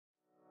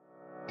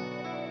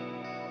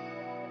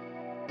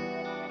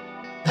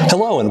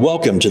Hello and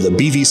welcome to the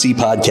BVC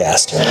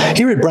Podcast.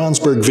 Here at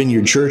Brownsburg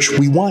Vineyard Church,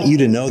 we want you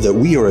to know that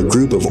we are a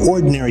group of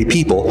ordinary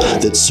people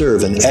that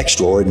serve an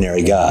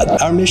extraordinary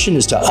God. Our mission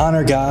is to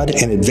honor God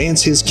and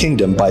advance His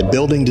kingdom by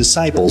building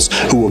disciples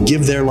who will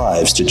give their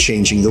lives to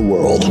changing the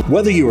world.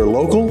 Whether you are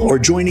local or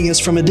joining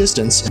us from a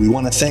distance, we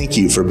want to thank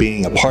you for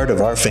being a part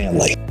of our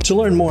family. To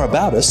learn more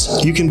about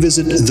us, you can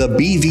visit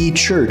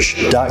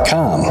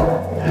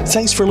thebvchurch.com.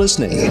 Thanks for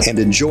listening and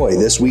enjoy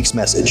this week's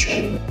message.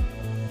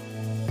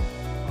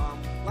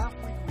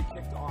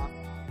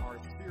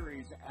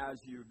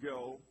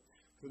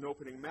 An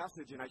opening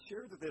message, and I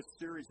shared that this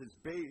series is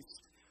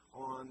based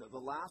on the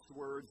last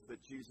words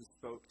that Jesus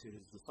spoke to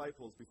His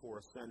disciples before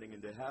ascending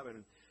into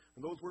heaven.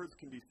 And those words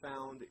can be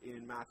found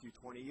in Matthew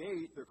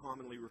 28. They're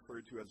commonly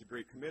referred to as the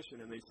Great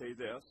Commission, and they say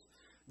this: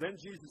 "Then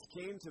Jesus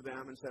came to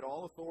them and said,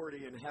 'All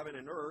authority in heaven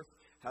and earth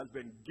has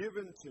been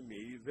given to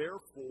me.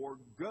 Therefore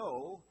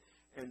go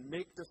and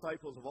make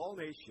disciples of all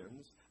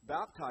nations,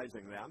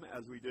 baptizing them,'"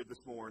 as we did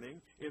this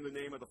morning, "'in the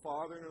name of the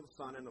Father and of the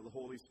Son and of the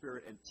Holy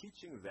Spirit, and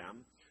teaching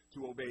them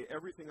to obey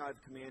everything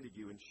I've commanded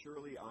you, and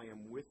surely I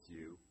am with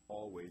you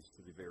always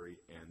to the very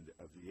end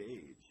of the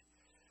age.'"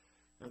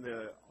 And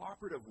the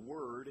operative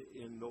word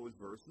in those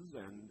verses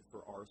and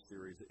for our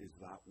series is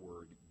that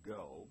word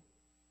go.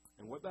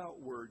 And what that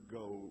word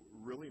go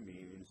really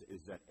means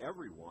is that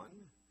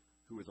everyone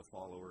who is a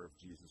follower of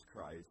Jesus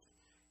Christ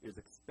is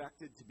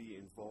expected to be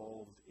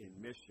involved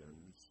in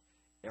missions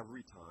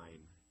every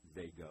time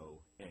they go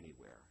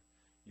anywhere.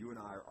 You and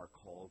I are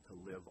called to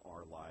live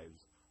our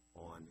lives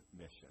on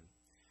mission.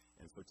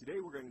 And so today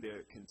we're going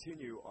to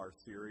continue our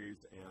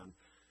series, and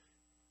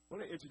I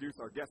want to introduce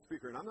our guest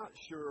speaker. And I'm not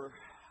sure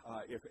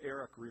if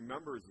Eric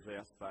remembers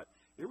this, but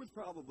it was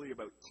probably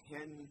about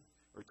 10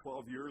 or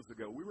 12 years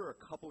ago. We were a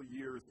couple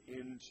years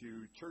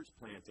into church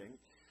planting,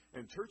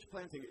 and church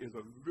planting is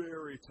a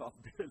very tough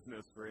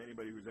business for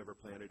anybody who's ever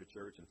planted a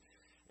church.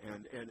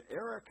 And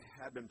Eric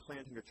had been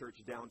planting a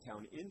church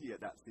downtown India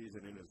that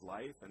season in his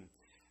life, and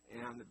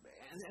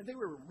they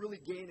were really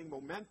gaining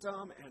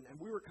momentum, and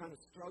we were kind of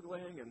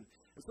struggling, and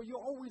so you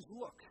always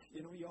look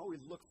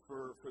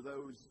for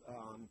those,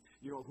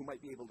 who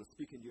might be able to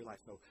speak into your life.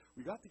 So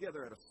we got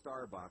together at a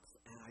Starbucks,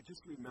 and I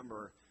just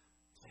remember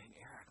saying,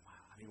 "Eric,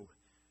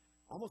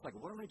 almost like,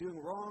 what am I doing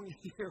wrong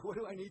here? What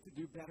do I need to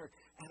do better?"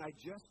 And I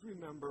just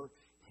remember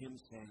him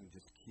saying,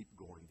 "Just keep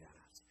going,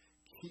 Dennis.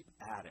 Keep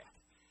at it."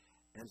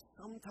 And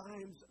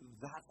sometimes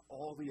that's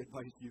all the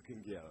advice you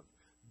can give.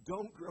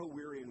 Don't grow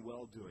weary in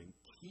well-doing.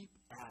 Keep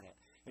at it.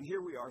 And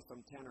here we are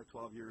some 10 or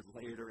 12 years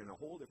later in a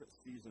whole different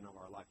season of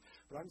our life.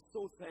 But I'm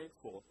so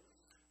thankful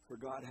for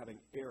God having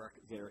Eric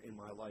there in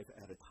my life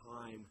at a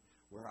time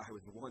where I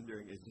was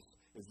wondering, is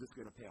this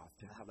going to pay off?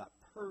 To have that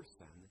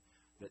person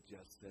that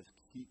just says,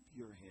 keep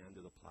your hand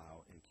to the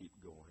plow and keep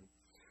going.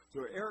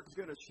 So Eric's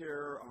going to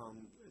share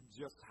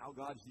just how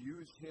God's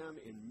used him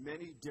in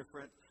many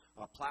different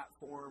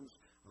platforms.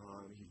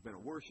 He's been a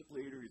worship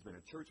leader. He's been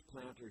a church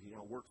planter. He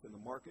now works in the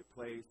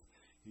marketplace.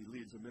 He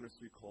leads a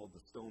ministry called The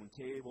Stone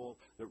Table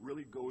that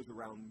really goes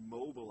around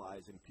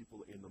mobilizing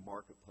people in the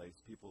marketplace,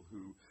 people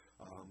who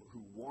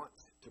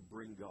want to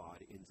bring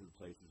God into the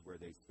places where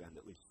they spend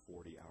at least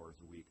 40 hours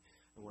a week.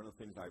 And one of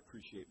the things I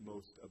appreciate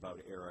most about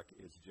Eric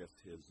is just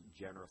his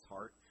generous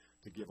heart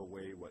to give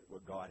away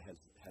what God has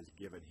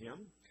given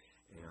him.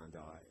 And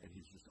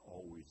he's just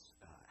always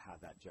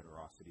had that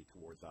generosity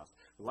towards us.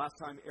 The last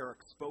time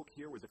Eric spoke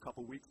here was a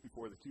couple weeks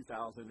before the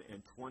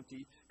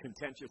 2020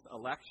 contentious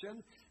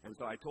election. And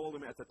so I told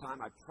him at the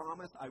time, I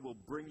promise I will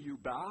bring you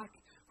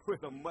back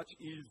with a much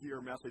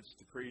easier message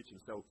to preach. And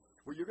so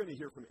what you're going to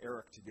hear from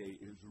Eric today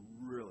is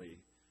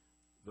really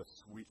the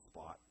sweet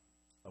spot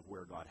of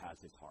where God has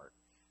his heart.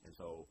 And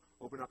so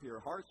open up your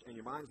hearts and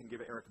your minds and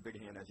give Eric a big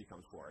hand as he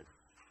comes forward.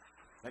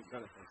 Thank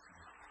you.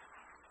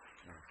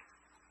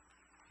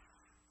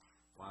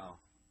 Wow.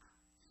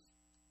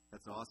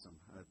 That's awesome.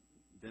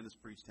 Dennis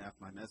preached half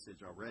my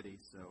message already,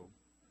 so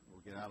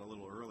we'll get out a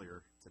little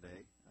earlier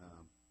today.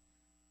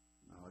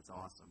 It's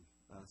awesome.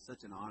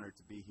 Such an honor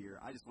to be here.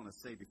 I just want to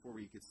say before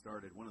we get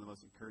started, one of the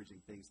most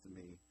encouraging things to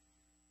me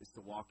is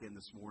to walk in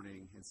this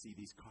morning and see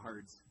these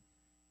cards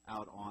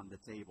out on the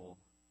table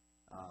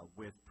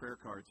with prayer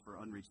cards for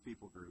unreached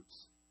people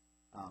groups.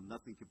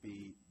 Nothing could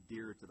be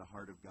dearer to the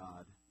heart of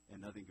God,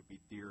 and nothing could be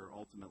dearer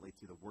ultimately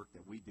to the work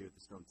that we do at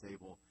the Stone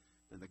Table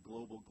than the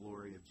global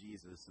glory of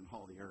Jesus and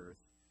all the earth.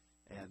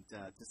 And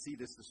to see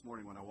this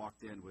morning when I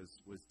walked in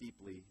was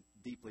deeply,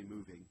 deeply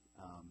moving.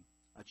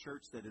 A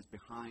church that is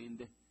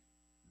behind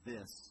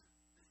this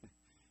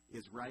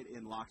is right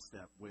in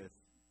lockstep with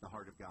the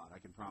heart of God. I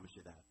can promise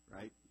you that,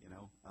 right?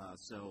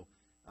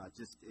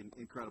 Just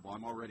incredible.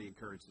 I'm already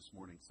encouraged this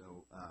morning,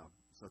 so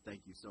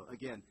thank you. So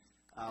again,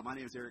 my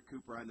name is Eric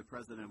Cooper. I'm the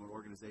president of an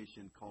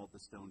organization called The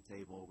Stone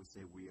Table. We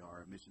say we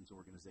are a missions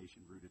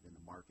organization rooted in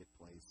the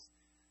marketplace.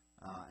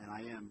 And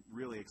I am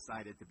really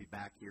excited to be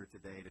back here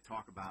today to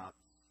talk about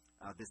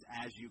this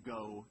As You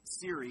Go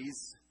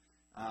series.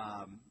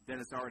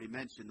 Dennis already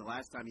mentioned the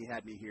last time he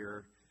had me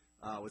here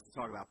was to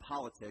talk about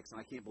politics,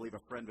 and I can't believe a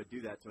friend would do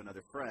that to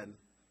another friend.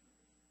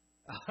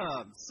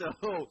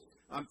 So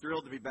I'm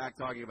thrilled to be back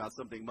talking about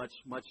something much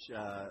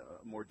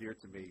more dear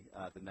to me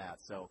than that.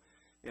 So,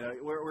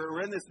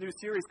 we're in this new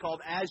series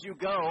called As You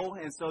Go,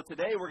 and so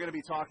today we're going to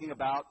be talking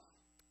about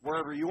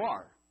wherever you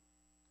are.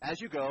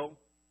 As you go,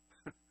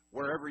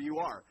 wherever you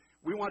are.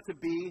 We want to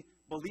be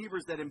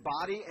believers that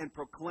embody and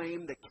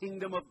proclaim the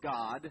kingdom of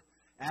God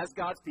as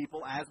God's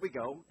people as we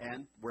go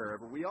and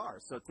wherever we are.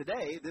 So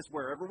today, this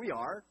wherever we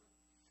are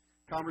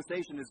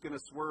conversation is going to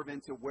swerve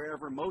into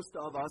wherever most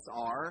of us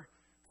are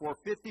for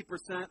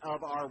 50%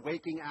 of our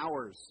waking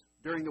hours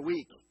during the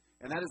week.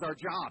 And that is our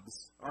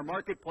jobs, our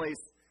marketplace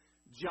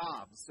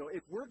jobs. So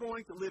if we're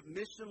going to live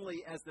missionally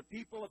as the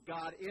people of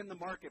God in the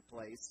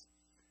marketplace,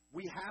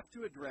 we have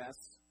to address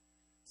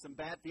some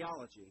bad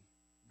theology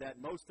that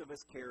most of us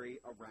carry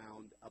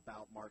around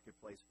about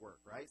marketplace work,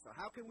 right? So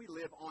how can we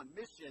live on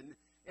mission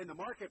in the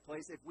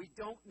marketplace if we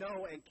don't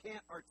know and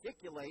can't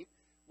articulate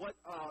what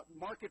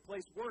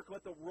marketplace work,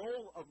 what the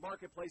role of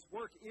marketplace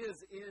work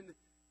is in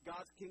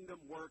God's kingdom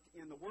work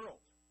in the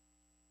world?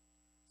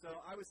 So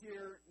I was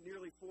here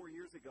nearly 4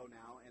 years ago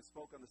now and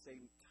spoke on the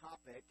same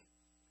topic.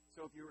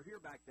 So if you were here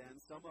back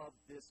then, some of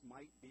this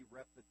might be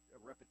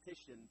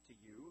repetition to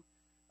you,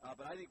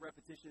 but I think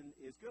repetition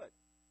is good.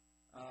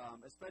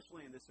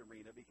 Especially in this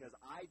arena, because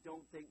I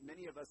don't think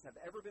many of us have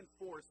ever been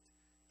forced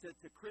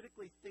to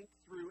critically think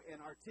through and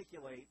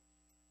articulate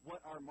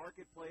what our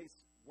marketplace,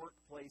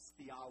 workplace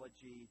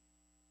theology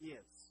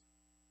is.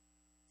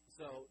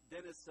 So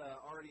Dennis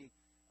already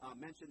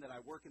mentioned that I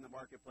work in the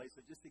marketplace,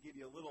 so just to give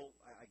you a little,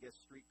 I guess,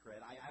 street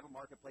cred, I have a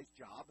marketplace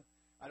job.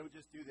 I don't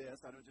just do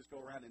this. I don't just go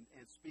around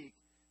and speak.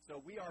 So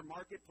we are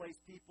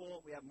marketplace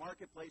people. We have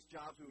marketplace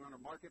jobs. We run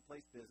a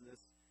marketplace business.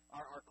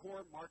 Our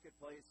core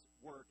marketplace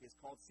work is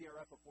called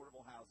CRF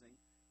Affordable Housing.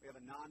 We have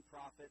a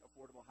nonprofit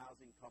affordable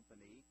housing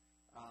company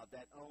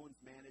that owns,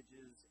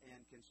 manages,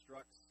 and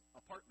constructs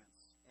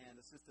apartments and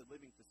assisted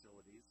living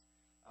facilities.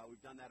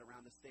 We've done that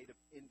around the state of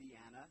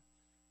Indiana.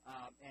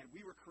 And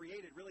we were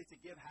created really to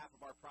give half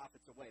of our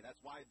profits away. That's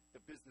why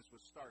the business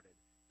was started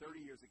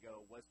 30 years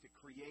ago, was to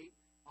create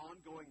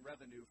ongoing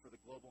revenue for the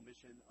global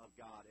mission of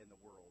God in the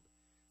world.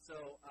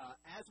 So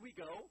as we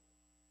go,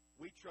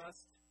 we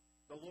trust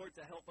the Lord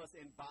to help us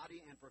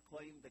embody and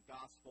proclaim the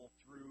gospel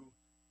through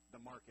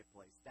the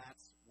marketplace.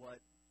 That's what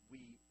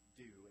we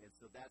do. And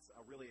so that's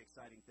a really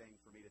exciting thing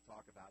for me to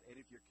talk about. And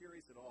if you're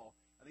curious at all,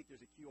 I think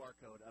there's a QR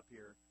code up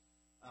here.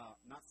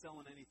 Not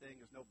selling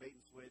anything. There's no bait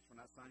and switch. We're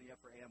not signing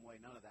up for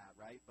Amway, none of that,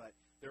 right? But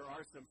there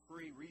are some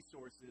free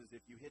resources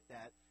if you hit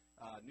that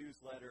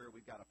newsletter.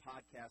 We've got a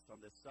podcast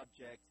on this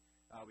subject.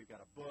 We've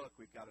got a book.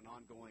 We've got an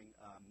ongoing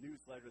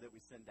newsletter that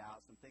we send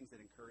out, some things that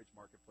encourage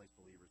marketplace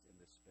believers in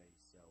this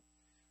space.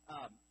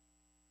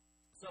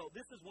 So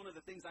this is one of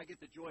the things I get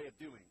the joy of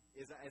doing,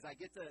 is as I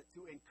get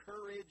to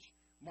encourage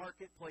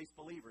marketplace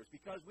believers.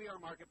 Because we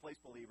are marketplace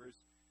believers,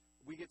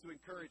 we get to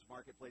encourage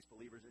marketplace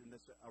believers in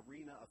this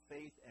arena of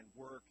faith and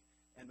work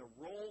and the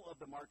role of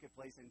the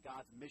marketplace in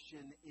God's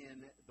mission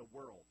in the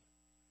world.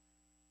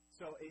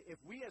 So if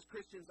we as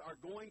Christians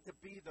are going to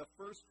be the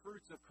first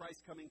fruits of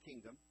Christ's coming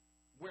kingdom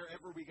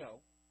wherever we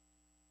go,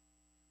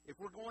 if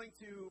we're going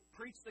to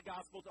preach the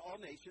gospel to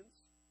all nations,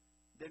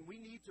 then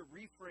we need to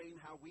reframe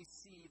how we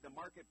see the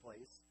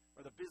marketplace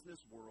or the business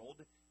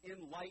world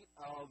in light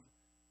of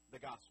the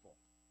gospel,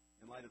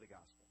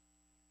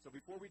 So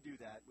before we do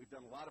that, we've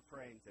done a lot of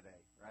praying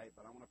today, right?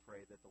 But I want to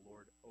pray that the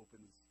Lord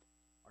opens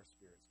our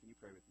spirits. Can you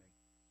pray with me?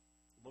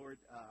 Lord,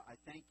 I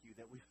thank you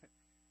that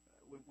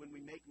when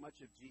we make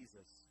much of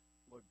Jesus,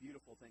 Lord,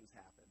 beautiful things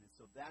happen. And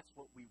so that's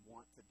what we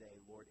want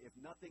today, Lord. If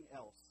nothing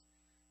else,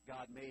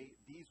 God, may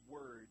these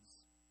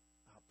words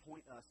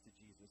point us to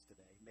Jesus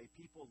today. May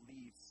people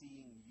leave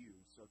seeing you.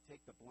 So take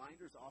the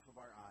blinders off of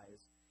our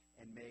eyes,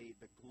 and may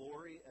the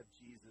glory of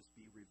Jesus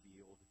be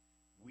revealed.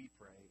 We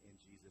pray in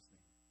Jesus'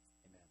 name.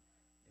 Amen.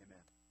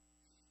 Amen.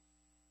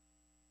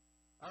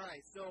 All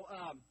right, so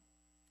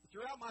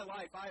throughout my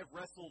life, I have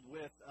wrestled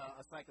with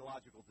a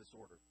psychological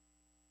disorder.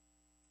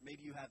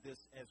 Maybe you have this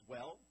as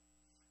well.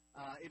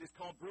 It is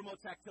called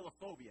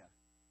brumotactilophobia.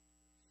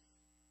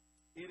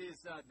 It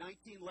is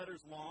 19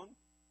 letters long.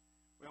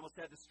 We almost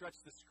had to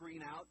stretch the screen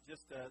out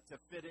just to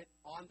fit it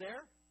on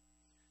there.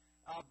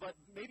 But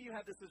maybe you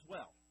have this as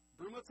well.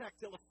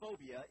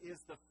 Brumotactilophobia is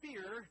the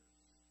fear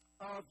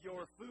of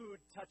your food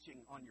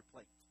touching on your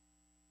plate.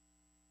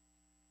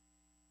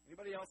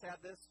 Anybody else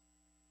have this?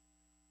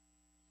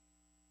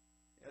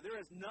 Yeah, there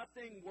is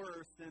nothing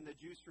worse than the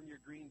juice from your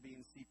green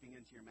beans seeping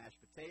into your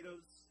mashed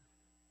potatoes.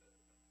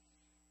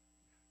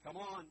 Come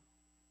on.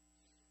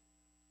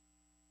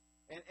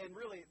 And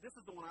really, this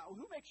is the one,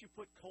 who makes you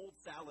put cold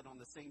salad on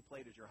the same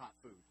plate as your hot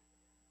food?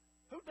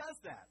 Who does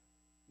that?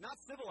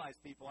 Not civilized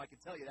people, I can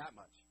tell you that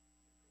much.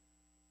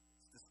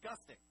 It's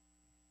disgusting.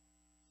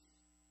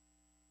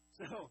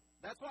 So,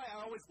 that's why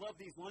I always love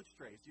these lunch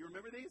trays. Do you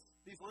remember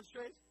these lunch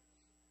trays?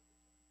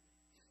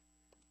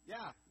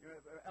 Yeah,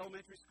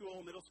 elementary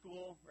school, middle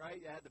school, right?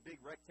 You had the big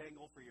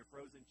rectangle for your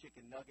frozen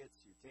chicken nuggets,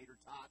 your tater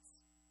tots,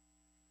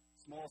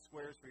 small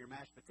squares for your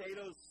mashed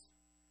potatoes,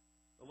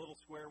 a little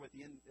square with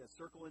the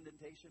circle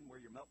indentation where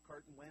your milk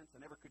carton went. I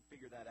never could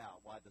figure that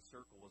out, why the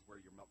circle was where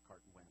your milk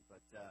carton went.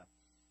 But,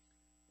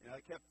 I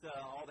kept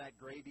all that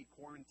gravy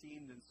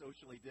quarantined and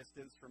socially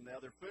distanced from the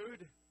other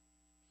food.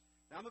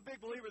 Now, I'm a big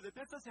believer that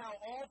this is how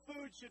all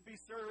food should be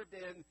served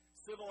in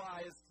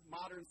civilized,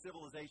 modern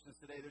civilizations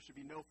today. There should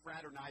be no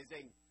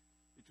fraternizing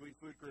between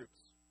food groups.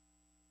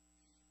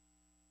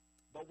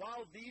 But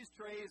while these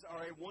trays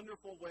are a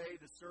wonderful way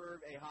to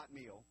serve a hot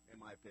meal, in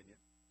my opinion,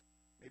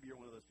 maybe you're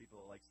one of those people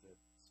that likes to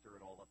stir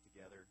it all up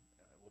together.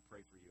 We'll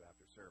pray for you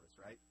after service,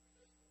 right?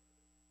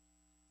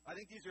 I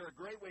think these are a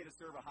great way to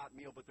serve a hot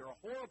meal, but they're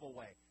a horrible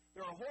way.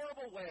 They're a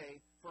horrible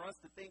way for us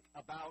to think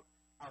about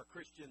our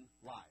Christian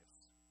lives.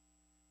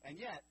 And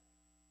yet,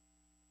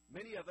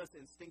 many of us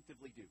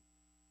instinctively do.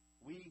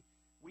 We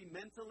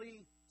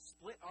mentally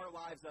split our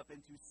lives up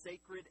into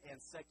sacred and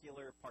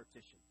secular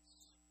partitions.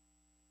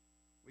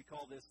 We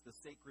call this the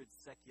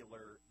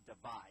sacred-secular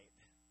divide.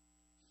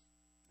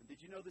 And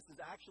did you know this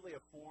is actually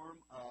a form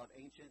of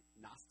ancient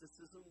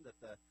Gnosticism that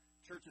the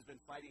church has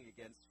been fighting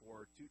against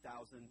for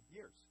 2,000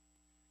 years?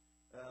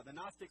 The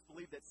Gnostics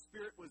believed that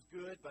spirit was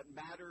good, but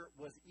matter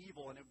was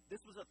evil. And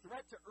this was a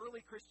threat to early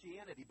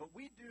Christianity. But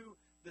we do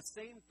the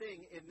same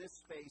thing in this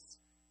space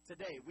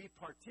today. We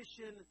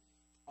partition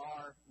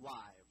our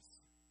lives.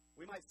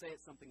 We might say it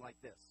something like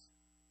this.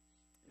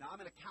 I'm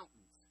an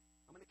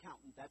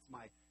accountant. That's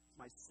my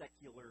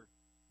secular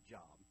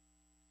job.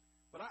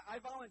 But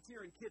I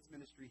volunteer in kids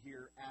ministry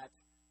here at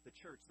the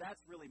church. That's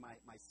really my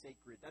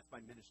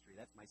ministry.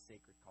 That's my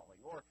sacred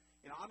calling. Or,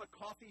 I'm a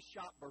coffee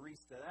shop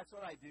barista. That's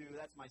what I do.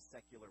 That's my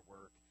secular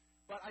work.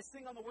 But I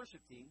sing on the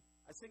worship team.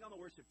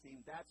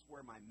 That's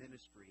where my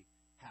ministry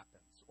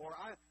happens. Or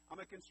I'm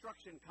a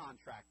construction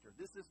contractor.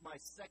 This is my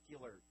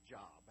secular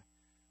job.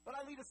 But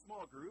I lead a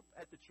small group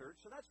at the church,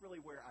 so that's really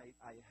where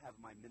I have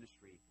my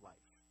ministry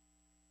life.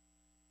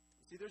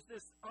 See, there's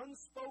this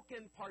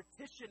unspoken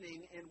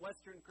partitioning in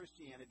Western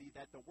Christianity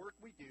that the work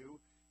we do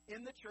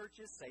in the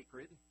church is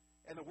sacred,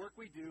 and the work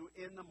we do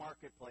in the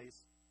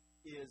marketplace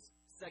is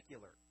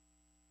secular.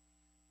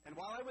 And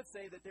while I would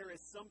say that there is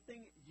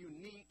something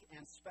unique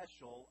and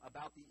special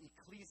about the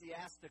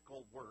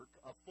ecclesiastical work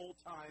of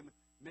full-time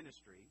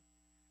ministry,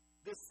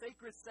 this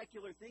sacred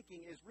secular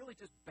thinking is really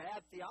just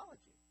bad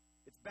theology.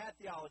 It's bad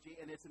theology,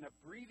 and it's an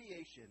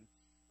abbreviation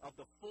of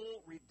the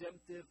full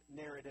redemptive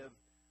narrative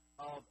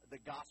of the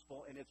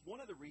gospel, and it's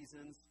one of the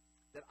reasons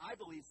that I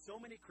believe so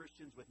many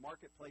Christians with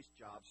marketplace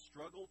jobs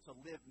struggle to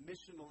live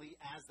missionally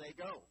as they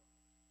go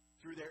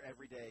through their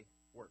everyday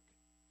work.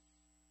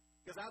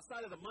 Because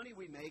outside of the money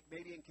we make,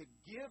 maybe and could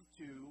give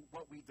to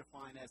what we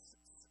define as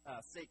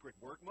sacred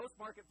work, most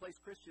marketplace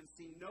Christians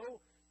see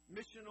no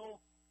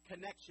missional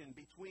connection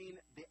between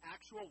the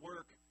actual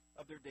work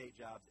of their day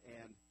jobs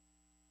and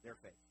their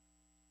faith.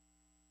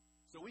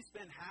 So we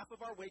spend half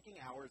of our waking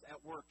hours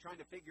at work trying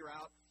to figure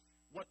out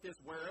what this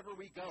wherever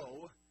we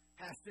go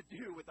has to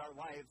do with our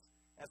lives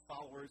as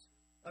followers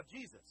of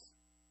Jesus.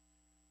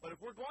 But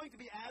if we're going to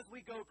be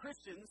as-we-go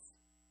Christians,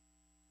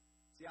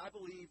 I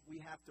believe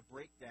we have to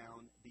break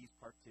down these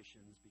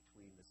partitions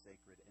between the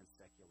sacred and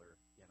secular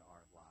in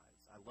our lives.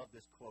 I love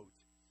this quote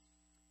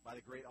by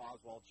the great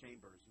Oswald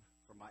Chambers,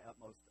 from my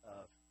utmost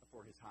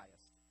for his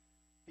highest.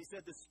 He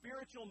said, "The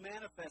spiritual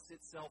manifests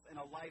itself in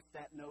a life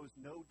that knows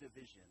no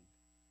division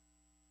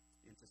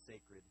into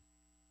sacred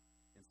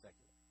and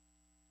secular."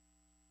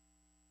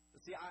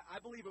 See, I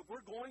believe if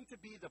we're going to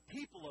be the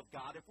people of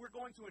God, if we're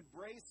going to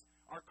embrace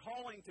our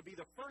calling to be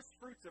the first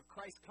fruits of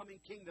Christ's coming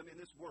kingdom in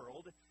this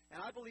world,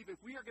 and I believe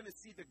if we are going to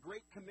see the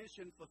Great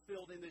Commission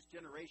fulfilled in this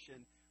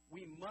generation,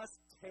 we must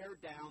tear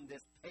down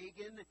this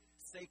pagan,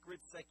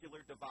 sacred,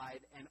 secular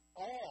divide and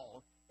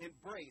all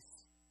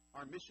embrace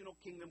our missional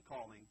kingdom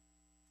calling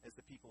as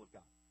the people of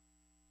God.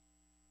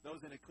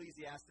 Those in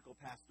ecclesiastical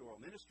pastoral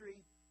ministry,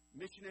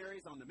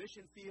 missionaries on the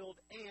mission field,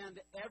 and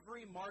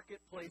every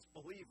marketplace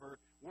believer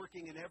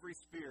working in every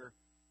sphere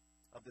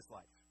of this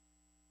life.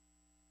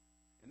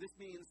 And this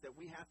means that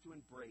we have to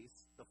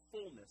embrace the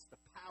fullness,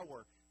 the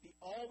power, the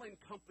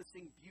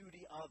all-encompassing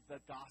beauty of the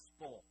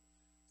gospel.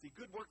 See,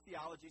 good work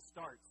theology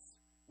starts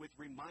with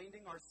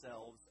reminding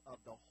ourselves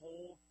of the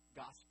whole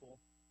gospel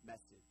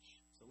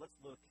message. So let's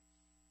look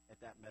at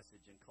that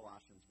message in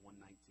Colossians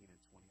 1:19 and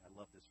 20. I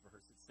love this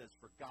verse. It says,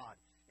 "For God,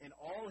 in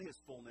all his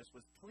fullness,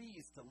 was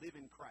pleased to live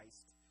in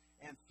Christ,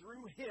 and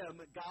through him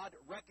God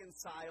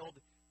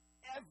reconciled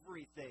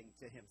everything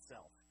to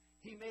himself.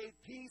 He made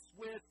peace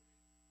with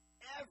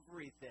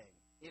everything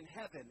in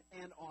heaven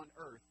and on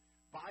earth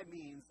by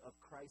means of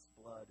Christ's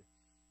blood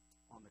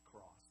on the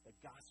cross." The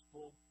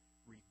gospel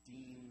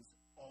redeems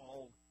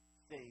all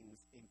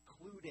things,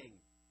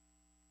 including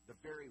the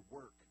very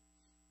work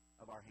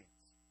of our hands.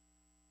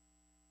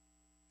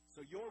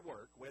 So your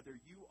work, whether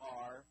you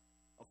are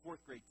a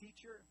fourth grade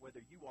teacher,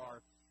 whether you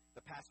are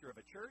the pastor of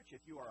a church,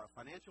 if you are a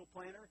financial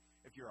planner,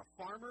 if you're a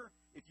farmer,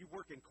 if you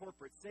work in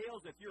corporate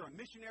sales, if you're a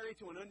missionary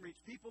to an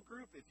unreached people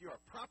group, if you're a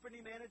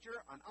property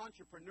manager, an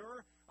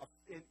entrepreneur,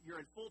 you're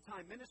in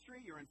full-time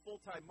ministry, you're in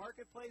full-time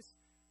marketplace,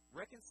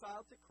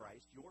 reconciled to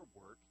Christ, your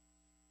work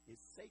is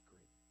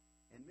sacred.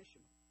 and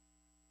missional.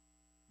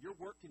 Your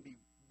work can be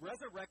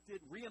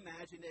resurrected,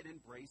 reimagined, and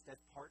embraced as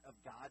part of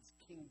God's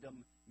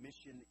kingdom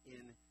mission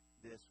in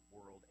this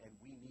world. And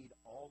we need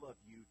all of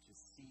you to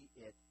see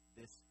it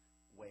this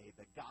way.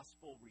 The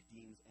gospel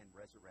redeems and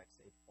resurrects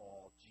it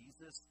all.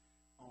 Jesus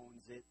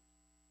owns it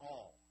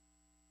all.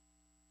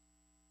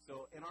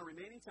 So in our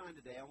remaining time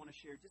today, I want to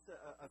share just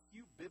a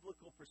few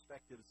biblical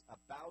perspectives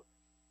about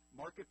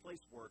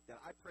marketplace work that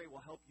I pray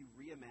will help you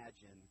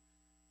reimagine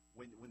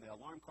when the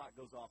alarm clock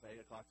goes off at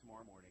 8 o'clock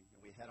tomorrow morning and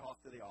we head off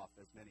to the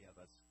office, many of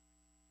us.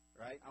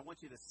 Right? I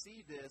want you to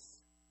see this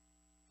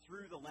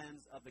through the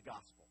lens of the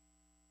gospel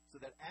so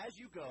that as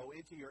you go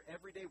into your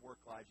everyday work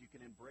lives, you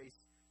can embrace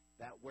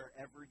that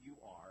wherever you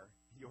are,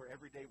 your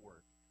everyday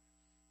work,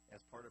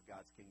 as part of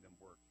God's kingdom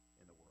work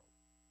in the world.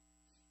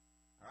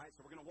 All right,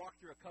 so we're going to walk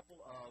through a couple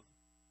of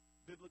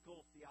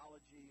biblical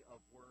theology of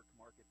work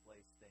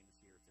marketplace things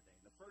here today.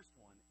 And the first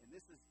one, and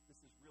this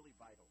is really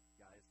vital,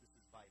 guys. This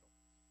is vital.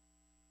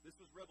 This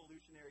was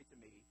revolutionary to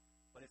me,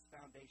 but it's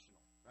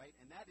foundational, right?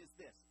 And that is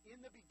this. In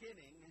the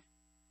beginning,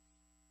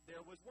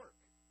 there was work.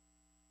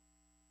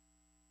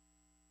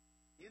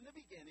 In the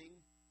beginning,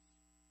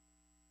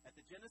 at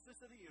the genesis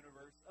of the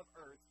universe, of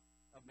earth,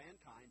 of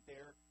mankind,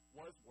 there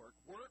was work.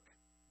 Work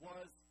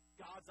was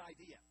God's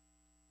idea.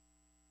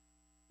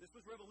 This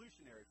was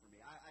revolutionary for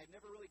me. I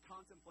never really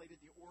contemplated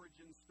the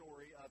origin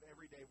story of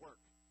everyday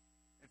work.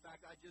 In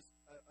fact, I just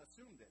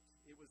assumed it.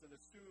 It was an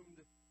assumed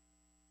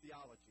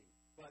theology.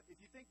 But if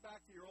you think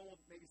back to your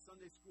old, maybe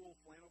Sunday school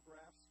flannel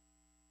graphs,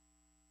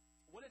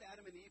 what did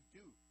Adam and Eve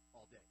do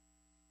all day?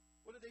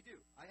 What did they do?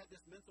 I had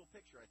this mental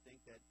picture, I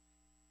think, that,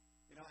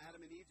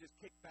 Adam and Eve just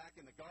kicked back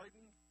in the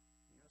garden,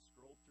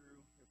 scrolled through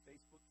their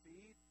Facebook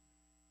feed,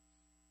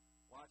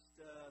 watched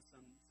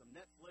some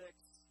Netflix,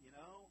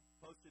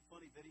 posted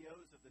funny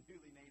videos of the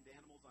newly named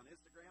animals on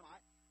Instagram.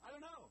 I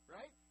don't know,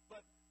 right?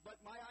 But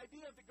my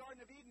idea of the Garden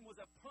of Eden was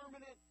a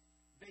permanent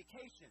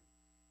vacation.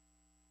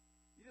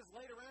 You just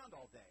laid around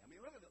all day. I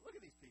mean, look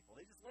at these people.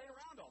 They just lay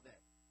around all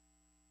day.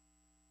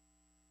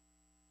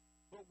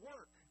 But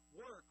work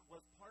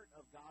was part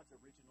of God's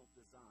original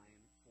design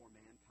for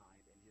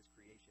mankind and his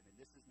creation. And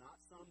this is not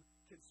some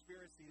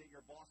conspiracy that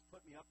your boss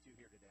put me up to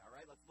here today, all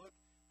right? Let's look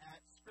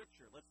at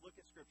Scripture. Let's look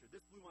at Scripture.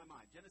 This blew my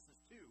mind. Genesis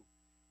 2,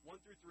 1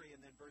 through 3,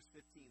 and then verse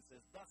 15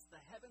 says, "Thus the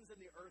heavens and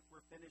the earth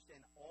were finished,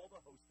 and all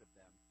the host of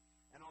them.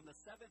 And on the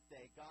seventh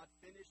day God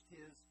finished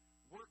his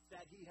work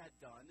that he had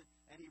done,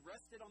 and he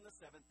rested on the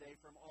seventh day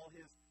from all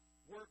his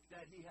work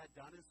that he had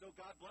done. And so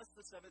God blessed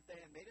the seventh day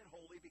and made it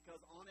holy,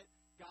 because on it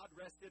God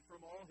rested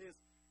from all his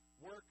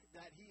work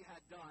that he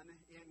had done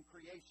in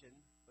creation."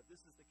 But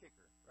this is the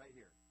kicker right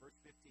here, verse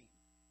 15.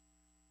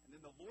 "And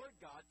then the Lord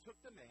God took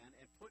the man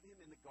and put him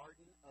in the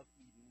Garden of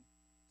Eden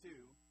to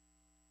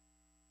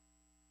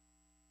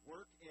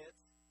work it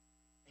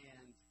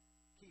and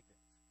keep it."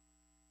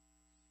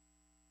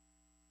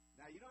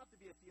 Now, you don't have to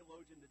be a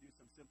theologian to do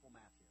some simple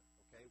math here,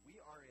 okay? We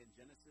are in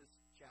Genesis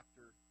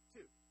chapter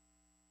 2.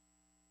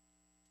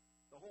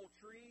 The whole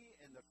tree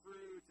and the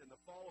fruit and the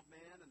fall of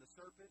man and the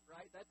serpent,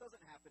 right? That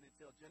doesn't happen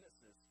until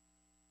Genesis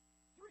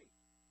 3.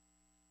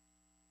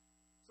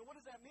 So what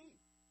does that mean?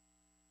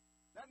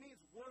 That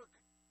means work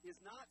is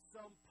not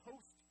some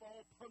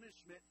post-fall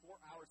punishment for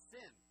our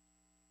sin.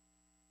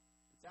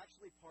 It's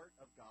actually part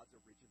of God's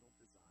original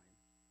design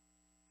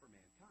for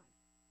mankind.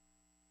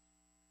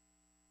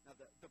 Now,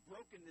 the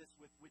brokenness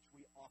with which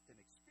we often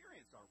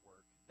experience our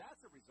work,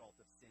 that's a result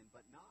of sin,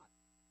 but not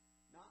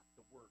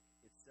the work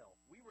itself.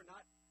 We were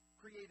not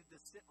created to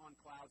sit on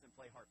clouds and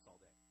play harps all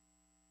day.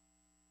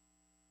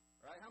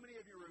 All right? How many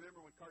of you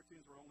remember when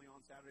cartoons were only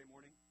on Saturday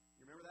morning?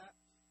 You remember that?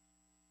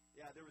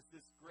 Yeah, there was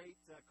this great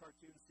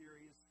cartoon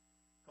series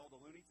called the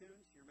Looney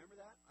Tunes. You remember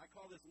that? I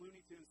call this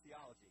Looney Tunes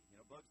theology.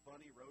 Bugs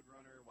Bunny,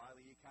 Roadrunner, Wile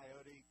E.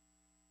 Coyote.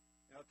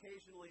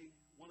 Occasionally,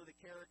 one of the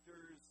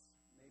characters,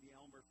 maybe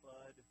Elmer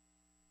Fudd,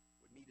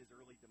 would meet his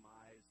early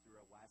demise through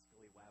a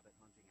wascally wabbit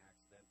hunting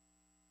accident.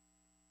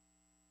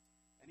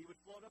 And he would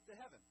float up to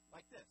heaven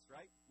like this,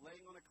 right?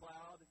 Laying on a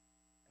cloud,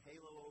 a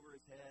halo over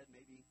his head,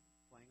 maybe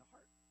playing a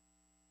harp.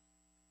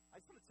 I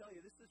just want to tell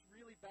you, this is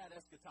really bad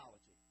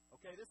eschatology,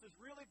 okay? This is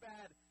really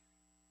bad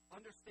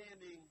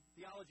understanding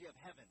theology of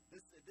heaven.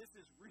 This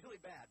is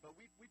really bad. But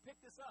we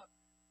picked this up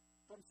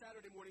from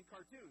Saturday morning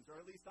cartoons, or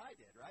at least I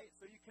did, right?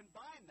 So you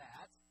combine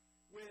that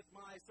with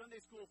my Sunday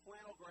school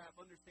flannel graph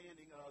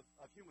understanding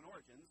of human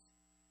origins,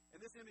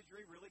 and this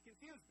imagery really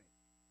confused me.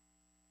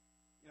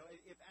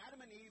 If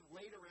Adam and Eve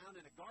laid around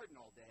in a garden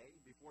all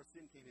day before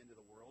sin came into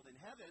the world, and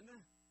heaven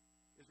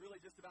is really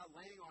just about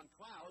laying on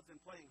clouds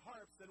and playing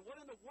harps, then what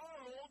in the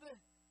world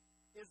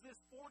is this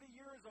 40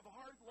 years of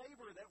hard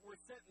labor that we're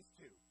sentenced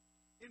to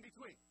in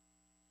between?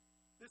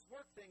 This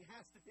work thing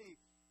has to be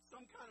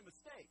some kind of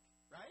mistake,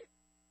 right?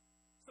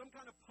 Some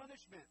kind of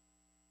punishment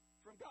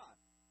from God.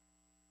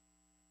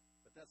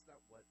 But that's not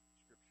what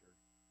Scripture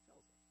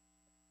tells us.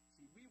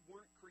 See, we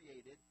weren't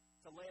created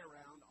to lay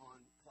around on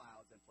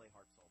clouds and play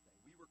harps all day.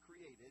 We were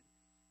created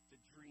to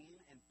dream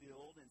and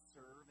build and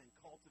serve and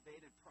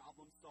cultivate and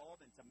problem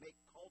solve and to make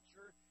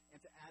culture and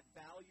to add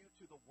value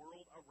to the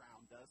world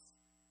around us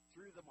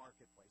through the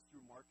marketplace,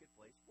 through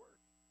marketplace work.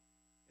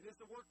 And is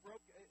work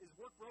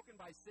broken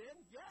by sin?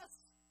 Yes.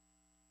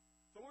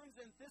 Thorns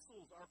and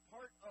thistles are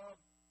part of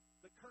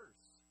the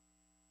curse.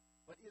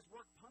 But is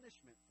work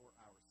punishment for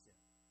our sin?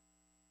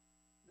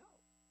 No.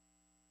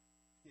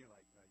 You're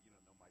like, you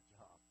don't know my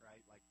job,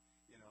 right? Like,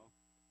 you know.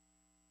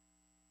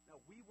 No,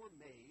 we were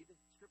made,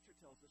 Scripture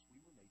tells us we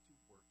were made to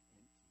work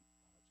and keep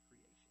God's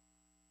creation.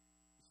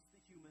 This is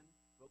the human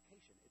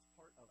vocation. It's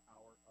part of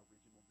our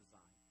original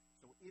design.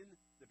 So in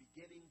the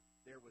beginning,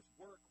 there was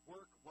work.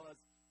 Work was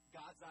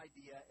God's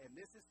idea, and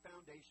this is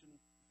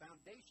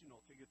foundational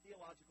to your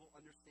theological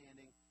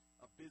understanding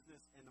of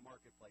business and the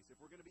marketplace. If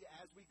we're going to be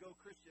as we go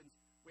Christians,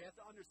 we have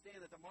to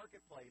understand that the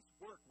marketplace,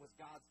 work, was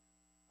God's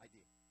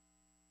idea.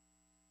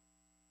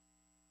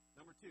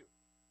 Number two,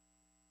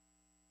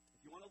 if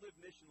you want to live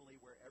missionally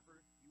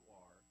wherever you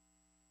are,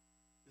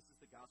 this is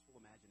the gospel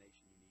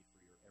imagination you need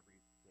for your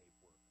everyday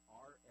work.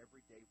 Our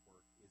everyday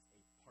work is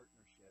a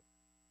partnership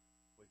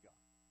with God.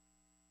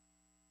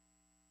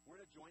 We're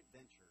in a joint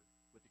venture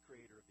with the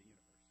creator of the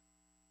universe.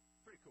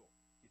 Pretty cool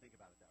if you think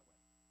about it that way.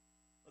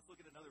 Let's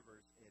look at another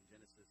verse in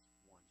Genesis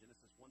 1.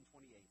 Genesis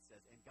 1:28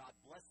 says, "And God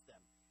blessed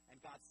them,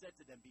 and God said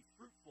to them, Be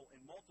fruitful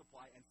and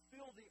multiply, and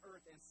fill the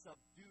earth and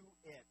subdue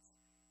it,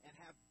 and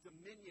have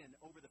dominion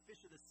over the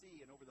fish of the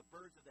sea, and over the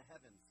birds of the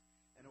heavens,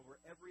 and over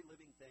every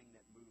living thing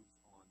that moves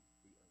on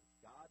the earth."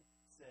 God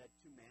said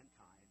to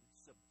mankind,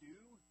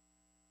 subdue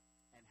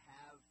and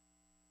have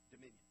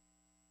dominion.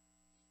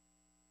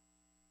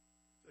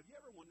 So have you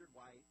ever wondered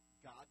why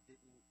God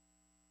didn't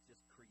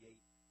just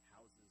create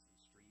houses and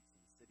streets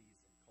and cities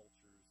and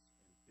cultures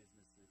and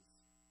businesses?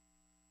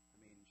 I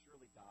mean,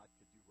 surely God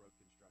could do road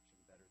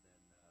construction better than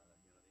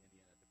the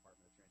Indiana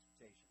Department of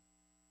Transportation.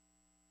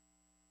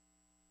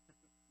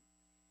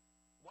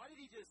 Why did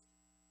he just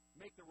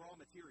make the raw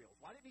materials?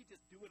 Why didn't he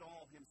just do it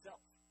all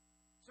himself?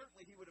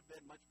 Certainly he would have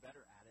been much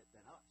better at it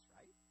than us,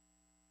 right?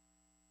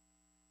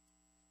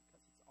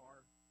 Because it's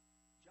our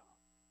job.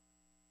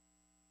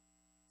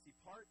 See,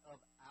 part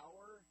of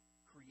our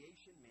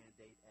creation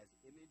mandate as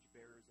image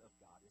bearers of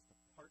God is to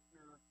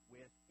partner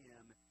with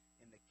him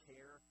in the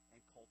care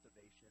and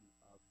cultivation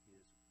of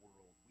his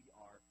world. We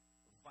are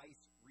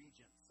vice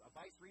regents. A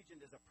vice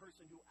regent is a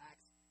person who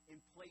acts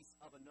in place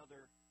of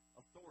another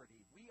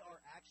authority. We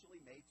are actually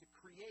made to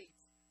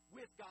create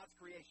with God's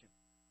creation.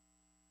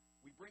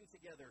 We bring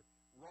together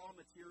raw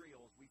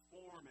materials, we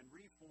form and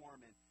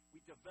reform, and we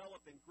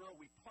develop and grow.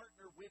 We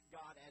partner with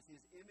God as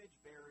his image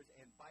bearers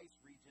and vice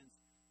regents,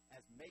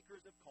 as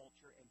makers of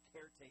culture and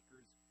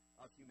caretakers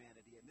of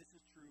humanity. And this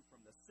is true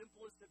from the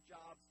simplest of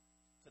jobs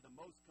to the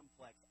most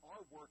complex.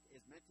 Our work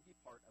is meant to be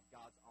part of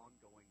God's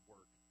ongoing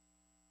work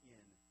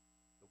in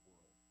the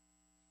world.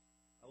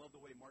 I love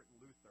the way Martin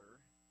Luther,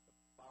 the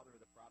father of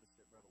the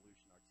Protestant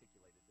Revolution,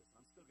 articulated this.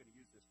 I'm still going to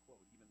use this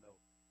quote, even though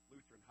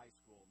Luther in high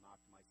school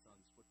knocked my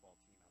son's football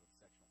team out of the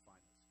sectional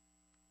finals.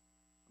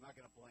 I'm not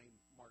going to blame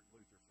Martin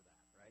Luther for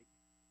that, right?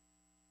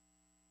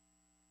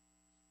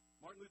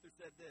 Martin Luther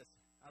said this.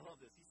 I love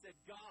this. He said,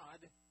 God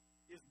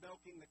is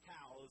milking the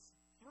cows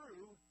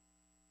through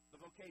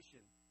the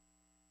vocation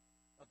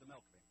of the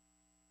milkman.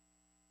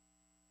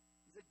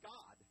 He said,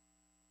 God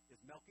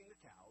is milking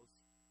the cows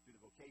through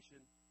the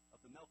vocation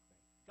of the milkman.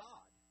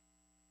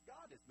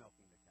 God is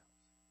milking the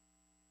cows.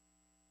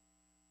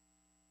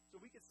 So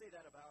we could say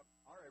that about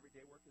our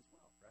everyday work as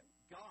well, right?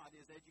 God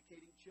is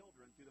educating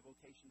children through the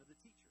vocation of the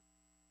teacher.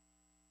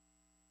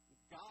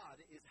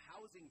 God is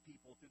housing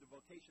people through the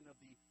vocation of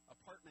the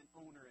apartment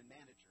owner and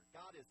manager.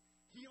 God is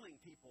healing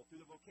people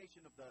through the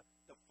vocation of the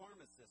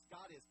pharmacist.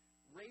 God is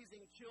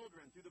raising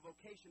children through the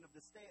vocation of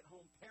the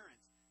stay-at-home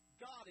parents.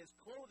 God is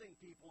clothing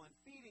people and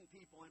feeding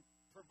people and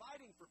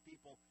providing for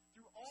people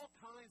through all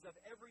kinds of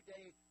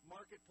everyday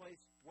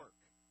marketplace work.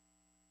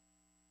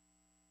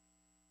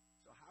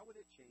 So how would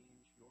it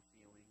change your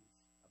feelings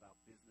about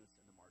business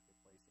in the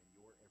marketplace and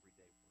your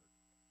everyday work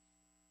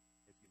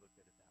if you looked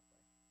at it that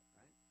way,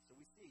 right? So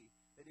we see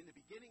that in the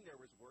beginning there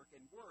was work,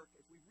 and work,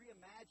 if we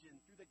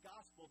reimagine through the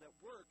gospel that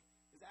work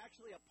is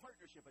actually a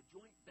partnership, a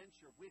joint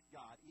venture with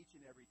God each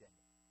and every day.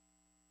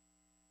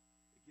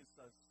 It gives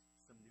us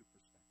some new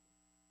perspective.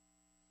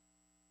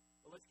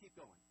 But let's keep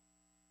going.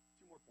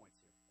 2 more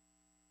points here.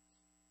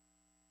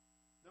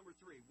 Number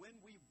 3, when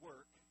we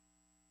work,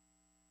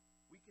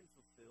 we can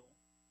fulfill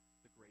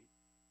the Great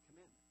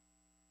Commandment.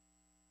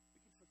 We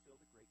can fulfill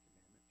the Great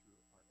Commandment through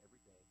our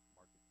everyday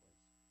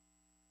marketplace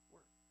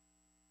work.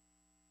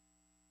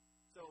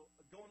 So,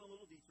 go on a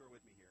little detour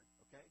with me here,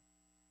 okay?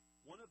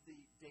 One of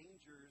the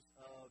dangers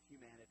of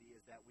humanity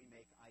is that we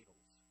make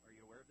idols. Are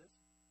you aware of this?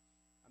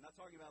 I'm not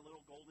talking about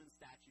little golden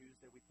statues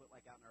that we put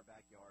like out in our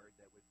backyard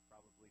that would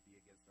probably be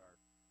against our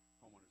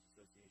homeowners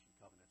association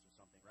covenants or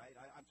something, right?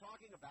 I'm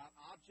talking about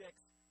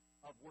objects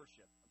of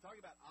worship. I'm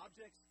talking about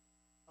objects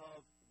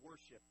of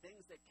worship,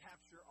 things that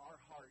capture our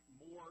heart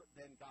more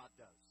than God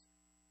does.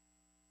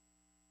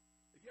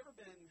 Have you ever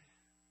been,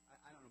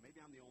 I don't know, maybe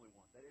I'm the only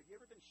one, but have you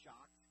ever been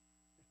shocked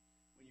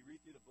when you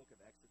read through the book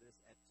of Exodus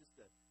at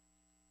just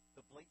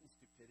the blatant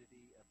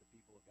stupidity of the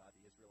people of God,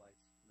 the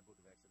Israelites, in the book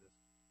of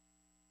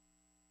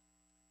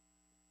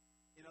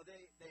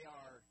they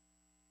are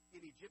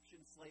in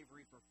Egyptian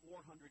slavery for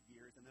 400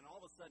 years, and then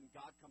all of a sudden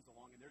God comes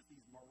along, and there's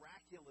these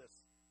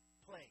miraculous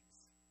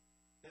plagues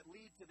that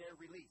lead to their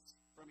release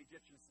from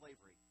Egyptian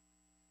slavery.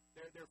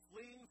 They're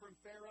fleeing from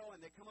Pharaoh,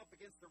 and they come up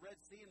against the Red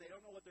Sea, and they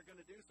don't know what they're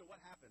going to do, so what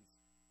happens?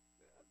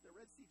 The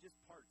Red Sea just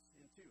parts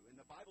in two, and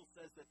the Bible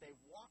says that they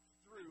walked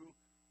through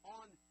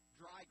on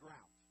dry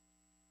ground.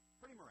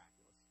 Pretty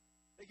miraculous.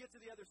 They get to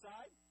the other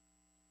side.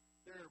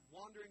 They're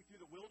wandering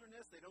through the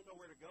wilderness. They don't know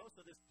where to go,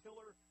 so this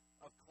pillar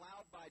of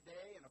cloud by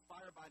day and a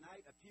fire by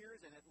night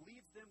appears, and it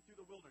leads them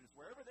through the wilderness.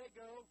 Wherever they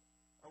go,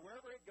 or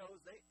wherever it goes,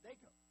 they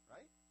go,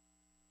 right?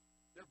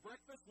 Their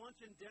breakfast, lunch,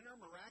 and dinner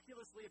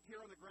miraculously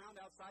appear on the ground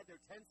outside their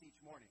tents each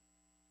morning.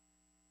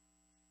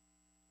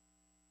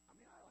 I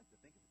mean, I like to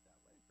think of it that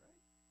way,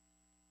 right?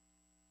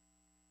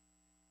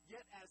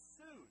 Yet as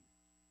soon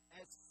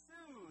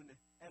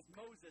as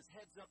Moses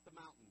heads up the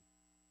mountain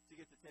to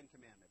get the Ten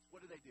Commandments, what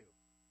do?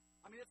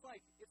 I mean, it's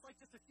like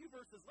just a few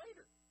verses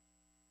later.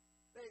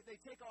 They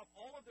take off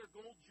all of their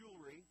gold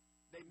jewelry,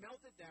 they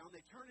melt it down,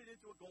 they turn it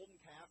into a golden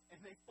calf,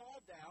 and they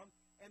fall down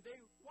and they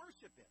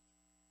worship it.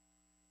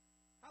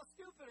 How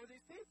stupid are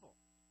these people?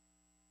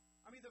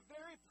 I mean, the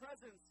very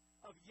presence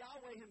of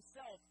Yahweh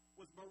himself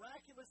was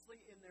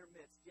miraculously in their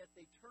midst, yet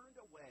they turned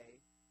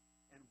away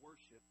and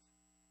worshipped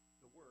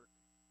the work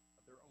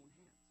of their own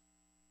hands.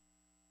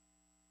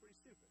 Pretty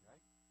stupid,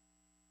 right?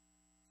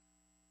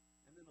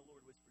 And then the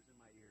Lord whispers in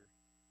my ear,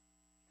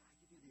 God,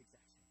 you do the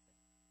exact same thing.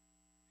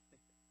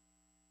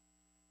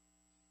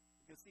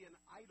 Because, see, an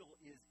idol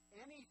is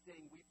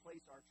anything we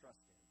place our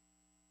trust in.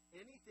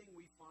 Anything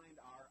we find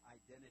our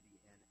identity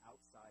in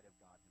outside of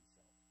God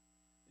himself.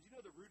 Did you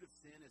know the root of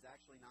sin is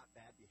actually not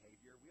bad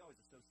behavior? We always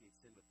associate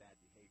sin with bad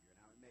behavior.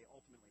 Now, it may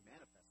ultimately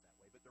manifest that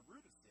way, but the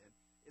root of sin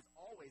is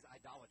always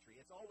idolatry.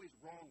 It's always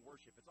wrong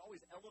worship. It's always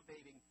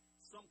elevating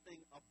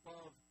something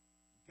above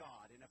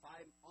God. And if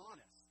I'm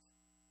honest,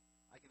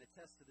 I can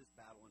attest to this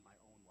battle in my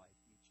own life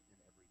each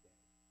and every day.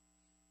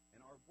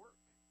 And our work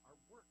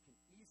can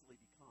easily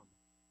become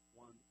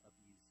one of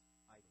these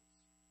idols.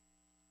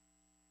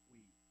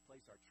 We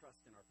place our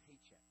trust in our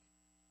paycheck.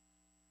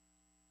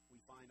 We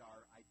find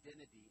our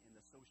identity in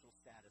the social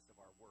status of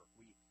our work.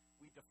 We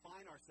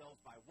define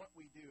ourselves by what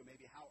we do,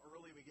 maybe how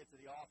early we get to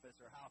the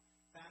office, or how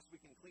fast we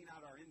can clean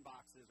out our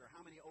inboxes, or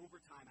how many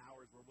overtime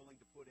hours we're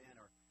willing to put in,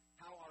 or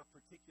how our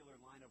particular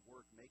line of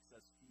work makes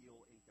us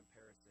feel in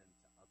comparison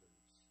to others.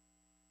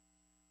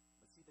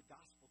 But see, the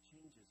gospel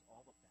changes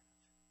all of that.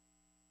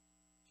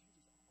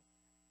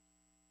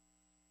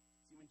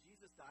 See, when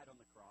Jesus died on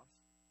the cross,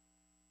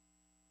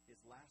 his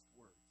last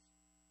words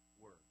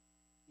were,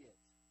 "It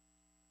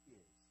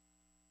is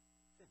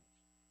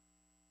finished."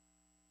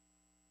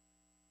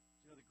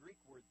 You know, the Greek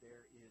word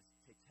there is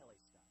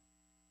tetelestai.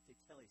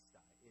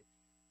 Tetelestai.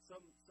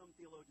 Some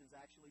theologians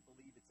actually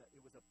believe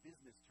it was a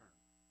business term.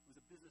 It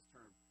was a business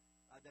term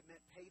that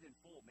meant paid in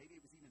full. Maybe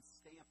it was even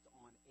stamped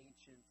on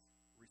ancient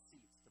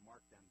receipts to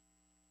mark them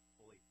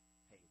fully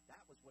paid.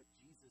 That was what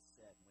Jesus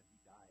said when he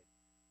died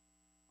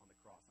on the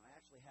cross. And I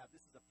actually have,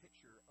 this is a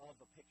picture of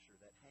a picture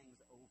that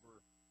hangs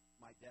over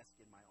my desk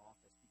in my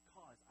office,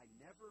 because I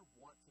never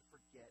want to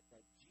forget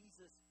that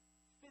Jesus'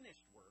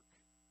 finished work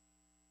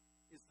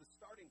is the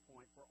starting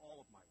point for all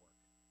of my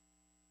work.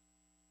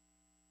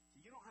 So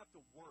you don't have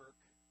to work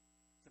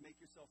to make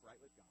yourself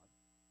right with God.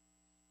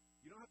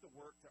 You don't have to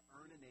work to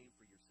earn a name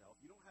for yourself.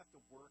 You don't have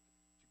to work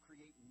to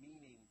create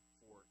meaning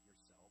for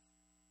yourself.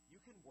 You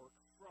can work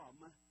from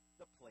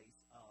the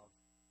place of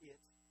it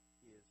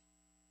is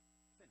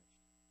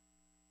finished.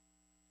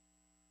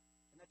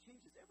 And that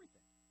changes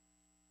everything.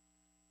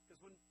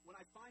 Because when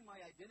I find my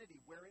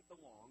identity where it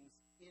belongs,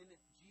 in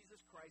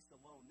Jesus Christ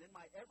alone, then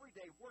my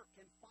everyday work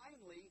can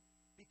finally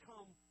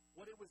become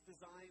what it was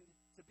designed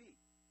to be,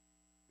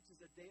 which is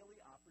a daily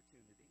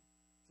opportunity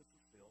to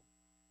fulfill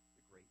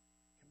the Great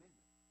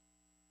Commandment.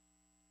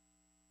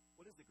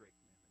 What is the Great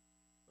Commandment?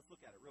 Let's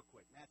look at it real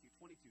quick. Matthew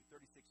 22,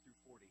 36 through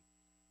 40.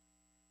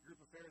 A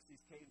group of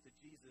Pharisees came to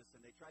Jesus,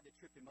 and they tried to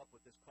trip him up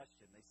with this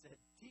question. They said,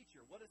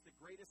 "Teacher, what is the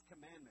greatest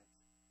commandment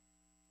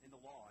in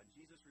the law?" And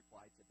Jesus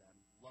replied to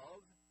them,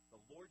 "Love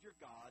the Lord your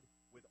God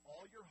with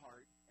all your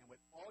heart and with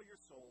all your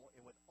soul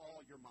and with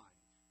all your mind.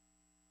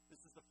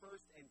 This is the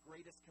first and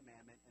greatest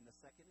commandment, and the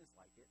second is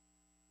like it.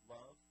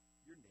 Love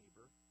your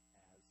neighbor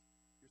as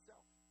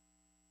yourself."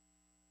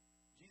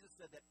 Jesus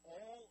said that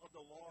all of the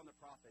law and the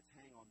prophets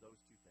hang on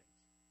those two things,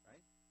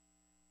 right?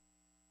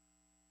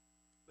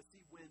 But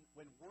see,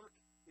 when work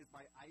is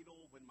my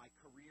idol, when my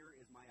career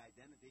is my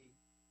identity,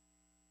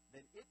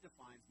 then it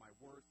defines my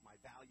worth, my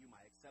value,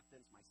 my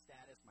acceptance, my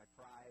status, my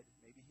pride,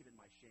 maybe even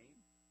my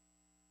shame.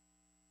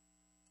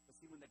 But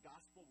see, when the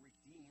gospel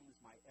redeems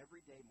my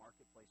everyday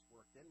marketplace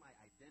work, then my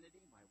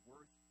identity, my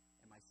worth,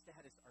 and my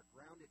status are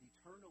grounded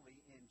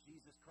eternally in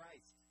Jesus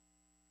Christ.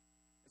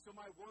 And so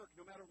my work,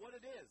 no matter what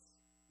it is,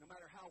 no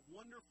matter how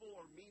wonderful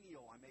or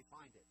menial I may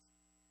find it,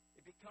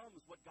 it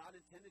becomes what God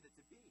intended it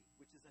to be,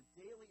 which is a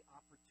daily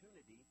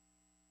opportunity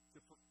to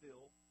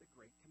fulfill the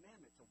Great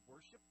Commandment, to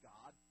worship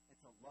God and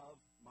to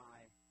love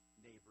my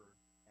neighbor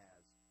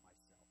as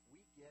myself.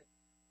 We get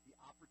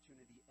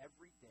opportunity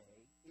every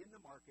day in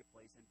the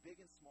marketplace in big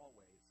and small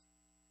ways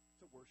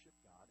to worship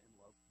God and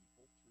love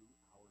people through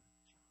our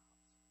jobs.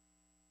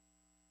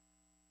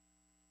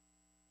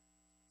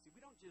 See, we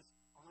don't just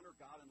honor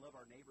God and love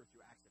our neighbor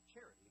through acts of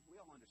charity. We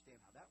all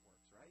understand how that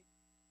works, right?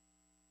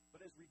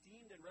 But as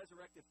redeemed and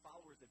resurrected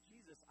followers of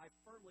Jesus, I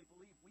firmly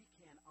believe we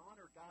can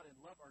honor God and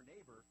love our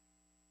neighbor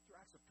through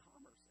acts of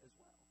commerce as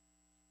well.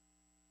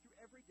 Through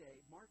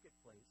everyday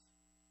marketplace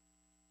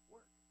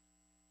work.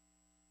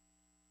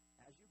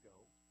 As you go,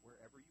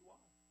 wherever you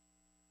are.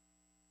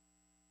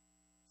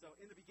 So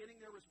in the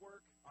beginning there was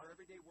work. Our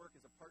everyday work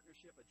is a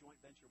partnership, a joint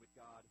venture with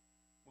God.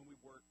 When we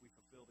work, we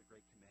fulfill the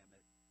great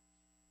commandment.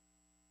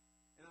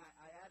 And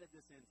I added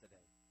this in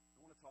today. I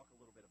want to talk a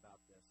little bit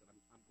about this, and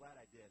I'm glad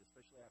I did,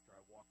 especially after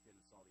I walked in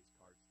and saw these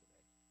cards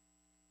today.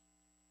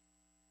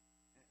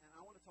 And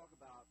I want to talk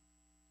about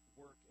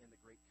work and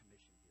the Great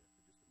Commission here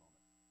for just a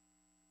moment.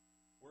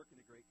 Work and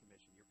the Great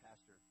Commission. Your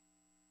pastor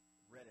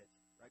read it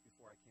right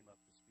before I came up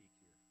to speak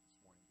here this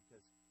morning,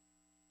 because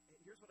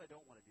here's what I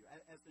don't want to do.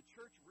 As the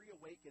church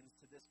reawakens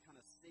to this kind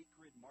of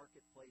sacred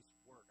marketplace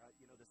work,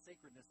 the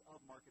sacredness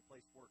of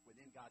marketplace work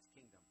within God's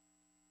kingdom,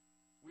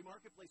 we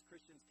marketplace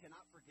Christians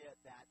cannot forget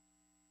that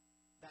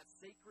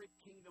sacred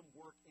kingdom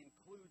work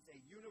includes a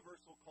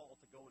universal call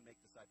to go and make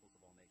disciples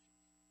of all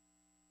nations.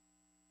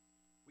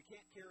 We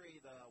can't carry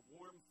the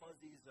warm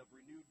fuzzies of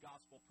renewed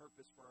gospel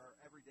purpose for our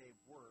everyday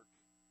work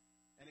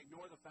and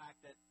ignore the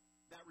fact that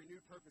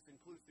renewed purpose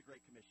includes the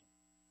Great Commission.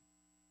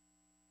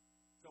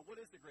 So what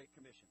is the Great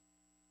Commission?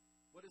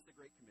 What is the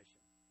Great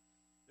Commission?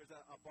 There's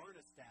a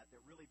Barna stat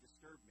that really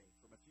disturbed me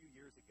from a few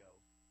years ago.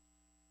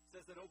 It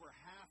says that over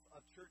half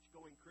of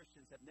church-going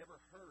Christians have never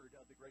heard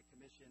of the Great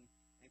Commission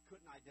and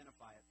couldn't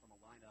identify it from a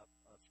lineup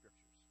of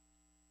scriptures.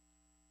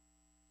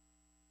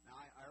 Now,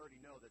 I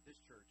already know that this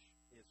church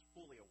is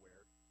fully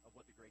aware of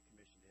what the Great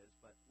Commission is,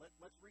 but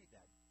let's read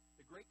that.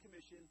 The Great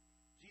Commission,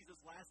 Jesus'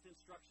 last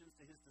instructions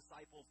to his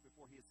disciples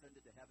before he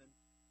ascended to heaven,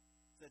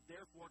 said,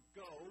 "Therefore,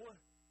 go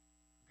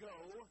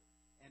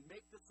and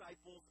make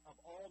disciples of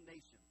all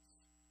nations,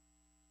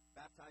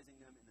 baptizing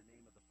them in the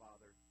name of the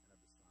Father and of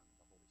the Son and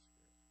the Holy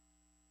Spirit."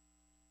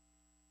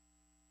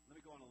 Let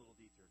me go on a little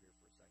detour here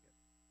for a second.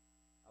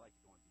 I like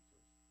to go on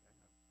detours.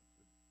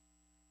 Okay?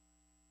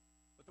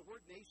 But the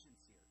word nations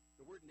here,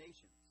 the word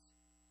nations,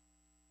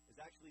 is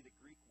actually the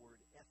Greek word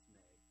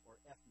ethne, or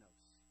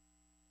ethnos,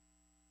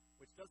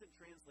 which doesn't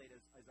translate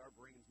as our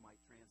brains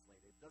might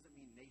translate it. It doesn't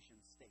mean nation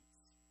states,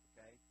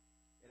 okay?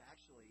 It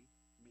actually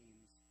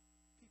means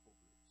people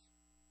groups.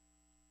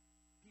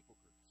 People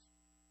groups.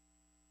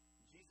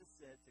 Jesus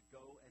said to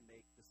go and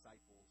make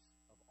disciples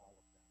of all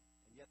of them.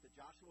 And yet the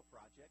Joshua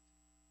Project,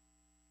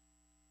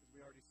 as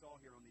we already saw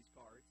here on these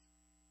cards,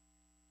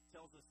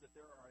 tells us that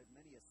there are as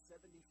many as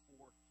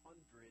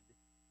 7,400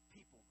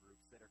 people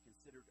groups that are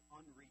considered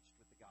unreached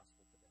with the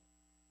gospel today.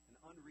 And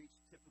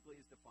unreached typically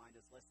is defined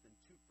as less than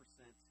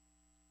 2%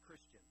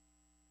 Christian.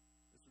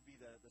 This would be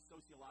the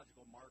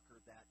sociological marker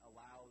that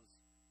allows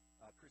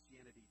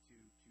Christianity to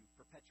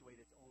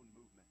perpetuate its own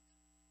movement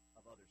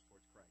of others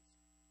towards Christ.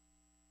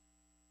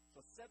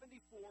 So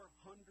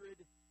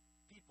 7,400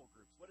 people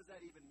groups. What does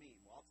that even mean?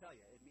 Well, I'll tell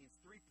you. It means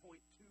 3.2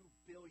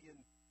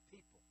 billion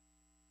people.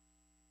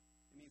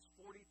 It means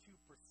 42%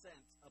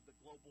 of the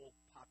global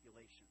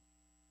population.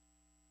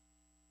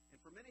 And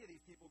for many of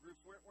these people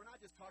groups, we're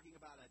not just talking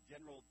about a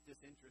general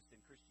disinterest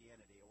in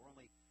Christianity, or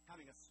only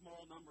having a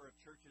small number of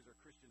churches or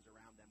Christians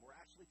around them. We're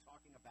actually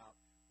talking about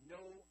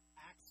no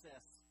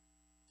access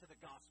to the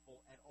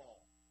gospel at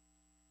all.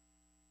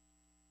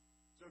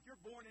 So if you're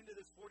born into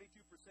this 42%,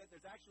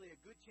 there's actually a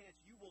good chance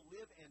you will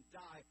live and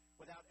die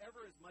without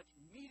ever as much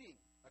meeting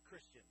a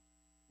Christian,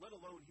 let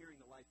alone hearing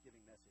the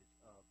life-giving message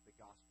of the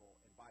gospel.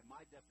 And by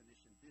my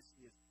definition, this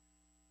is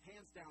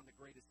hands down the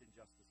greatest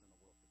injustice in the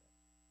world today.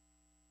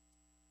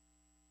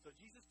 So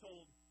Jesus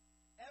told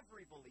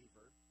every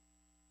believer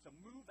to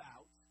move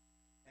out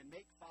and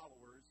make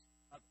followers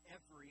of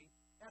every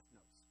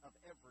ethnos, of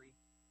every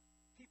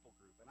people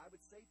group. And I would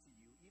say to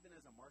you, even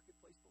as a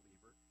marketplace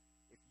believer,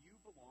 if you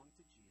belong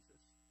to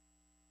Jesus,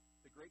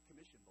 the Great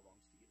Commission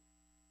belongs to you.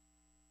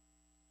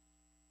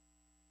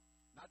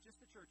 Not just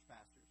the church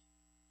pastors,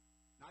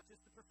 not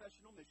just the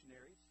professional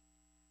missionaries,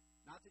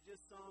 not to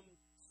just some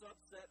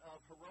subset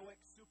of heroic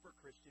super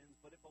Christians,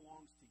 but it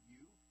belongs to you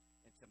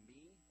and to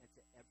me and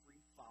to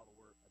every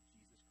follower of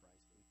Jesus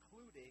Christ,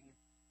 including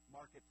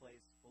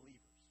marketplace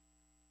believers.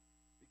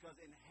 Because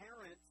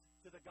inherent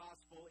to the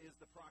gospel is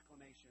the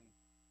proclamation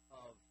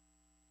of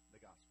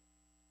the gospel.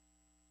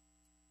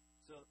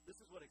 So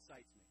this is what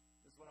excites me.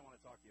 This is what I want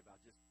to talk to you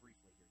about just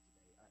briefly here today.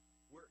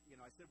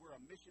 I said we're a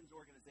missions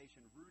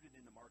organization rooted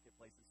in the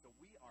marketplace, and so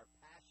we are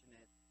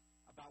passionate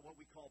about what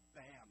we call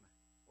BAM,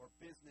 or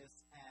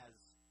business as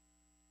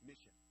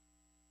mission.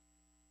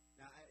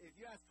 Now, if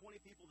you ask 20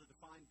 people to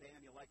define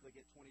BAM, you'll likely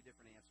get 20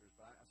 different answers.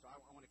 So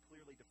I want to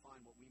clearly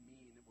define what we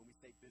mean when we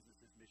say business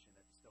as mission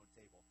at the Stone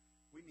Table.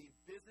 We mean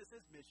business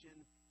as mission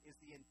is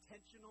the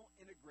intentional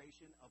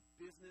integration of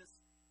business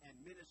and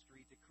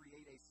ministry to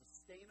create a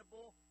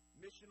sustainable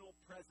missional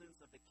presence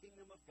of the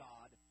kingdom of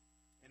God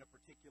in a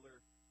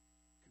particular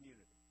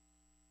community.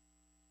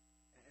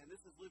 And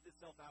this has lived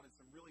itself out in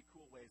some really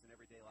cool ways in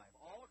everyday life.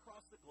 All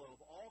across the globe,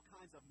 all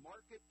kinds of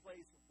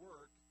marketplace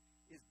work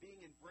is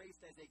being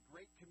embraced as a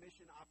Great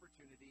Commission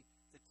opportunity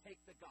to take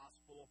the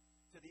gospel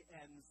to the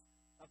ends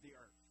of the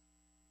earth.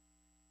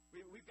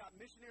 We've got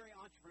missionary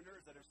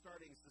entrepreneurs that are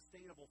starting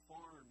sustainable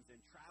farms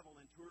and travel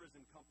and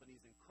tourism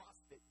companies and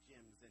CrossFit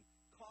gyms and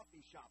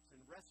coffee shops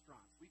and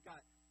restaurants. We've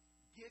got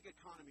gig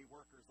economy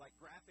workers like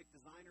graphic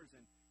designers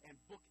and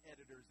book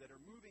editors that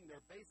are moving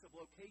their base of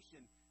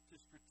location to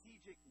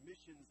strategic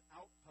missions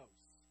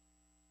outposts.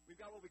 We've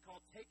got what we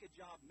call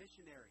take-a-job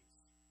missionaries.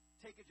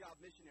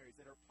 Take-a-job missionaries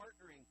that are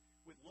partnering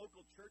with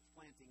local church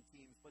planting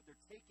teams, but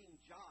they're taking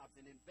jobs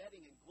and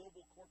embedding in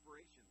global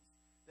corporations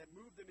that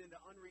move them into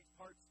unreached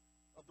parts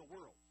of the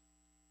world.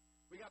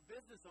 We got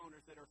business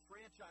owners that are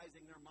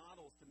franchising their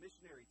models to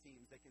missionary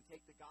teams that can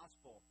take the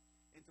gospel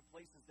into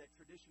places that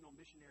traditional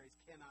missionaries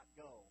cannot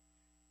go.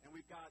 And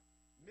we've got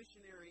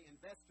missionary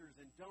investors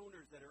and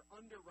donors that are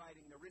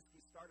underwriting the risky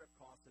startup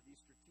costs of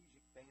these strategic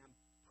BAM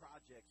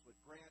projects with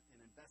grant and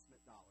investment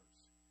dollars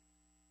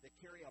that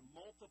carry a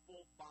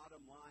multiple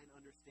bottom line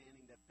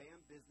understanding that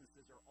BAM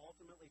businesses are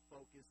ultimately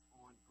focused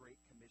on Great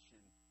Commission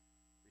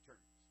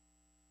returns.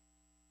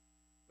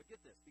 But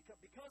get this,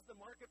 because the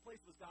marketplace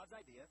was God's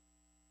idea,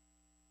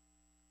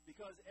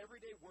 because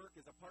everyday work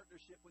is a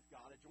partnership with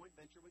God, a joint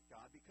venture with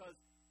God, because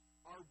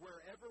our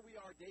wherever we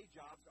are day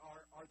jobs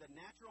are the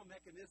natural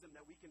mechanism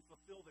that we can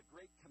fulfill the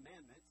great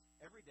commandment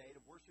every day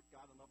to worship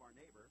God and love our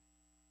neighbor.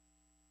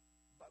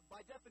 But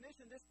by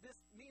definition, this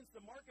means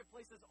the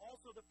marketplace is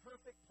also the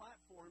perfect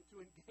platform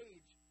to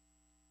engage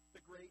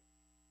the Great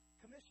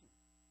Commission.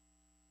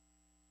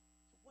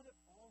 So what if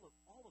all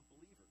of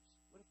believers,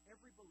 what if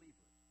every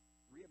believer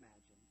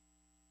reimagined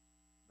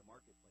the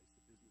marketplace,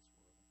 the business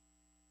world,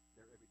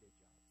 their everyday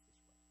jobs this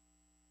way?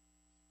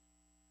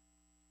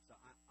 So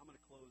I'm going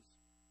to close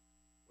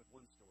with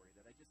one story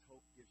that I just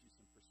hope gives you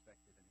some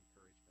perspective and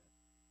encouragement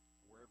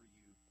wherever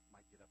you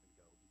might get up and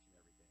go each and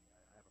every day.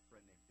 I have a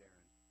friend named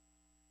Darren.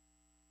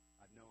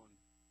 I've known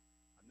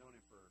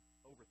him for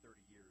over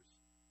 30 years.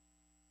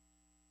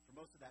 For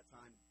most of that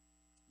time,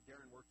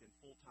 Darren worked in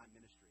full-time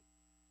ministry.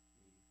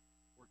 He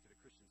worked at a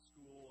Christian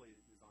school. He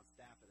was on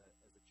staff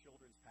as a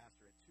children's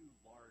pastor at 2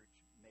 large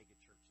mega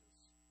churches.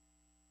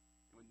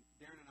 And when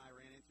Darren and I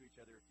ran into each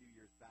other a few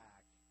years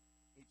back,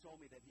 he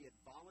told me that he had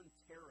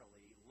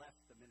voluntarily left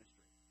the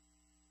ministry.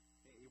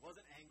 He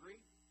wasn't angry.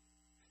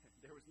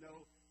 There was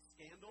no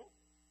scandal.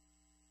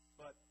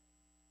 But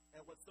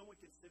at what some would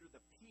consider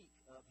the peak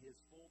of his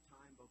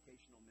full-time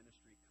vocational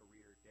ministry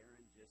career,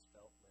 Darren just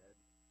felt led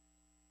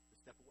to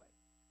step away.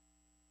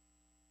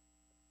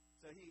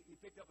 So he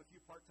picked up a few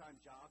part-time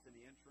jobs in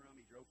the interim.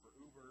 He drove for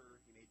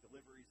Uber. He made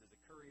deliveries as a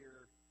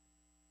courier.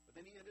 But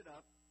then he ended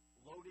up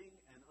loading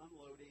and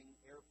unloading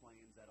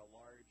airplanes at a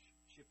large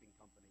shipping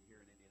company here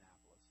in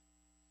Indianapolis.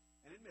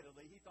 And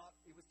admittedly, he thought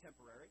it was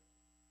temporary,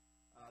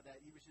 that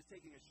he was just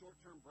taking a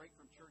short-term break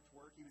from church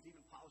work. He was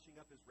even polishing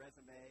up his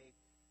resume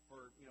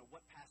for,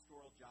 what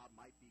pastoral job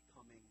might be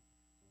coming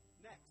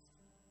next.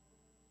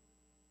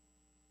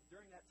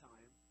 During that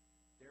time,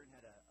 Darren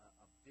had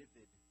a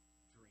vivid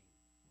dream.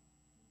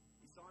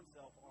 He saw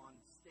himself on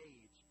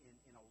stage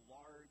in a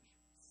large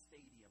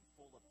stadium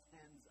full of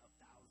tens of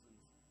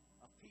thousands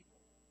of people.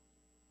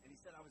 And he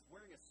said, I was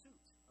wearing a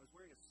suit. I was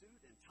wearing a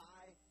suit and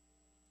tie,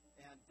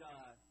 and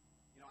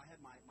I had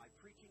my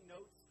preaching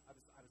notes.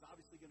 I was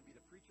obviously going to be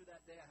the preacher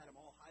that day. I had them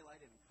all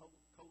highlighted and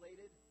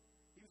collated.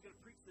 He was going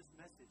to preach this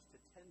message to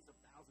tens of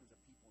thousands of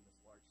people in this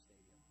large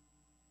stadium.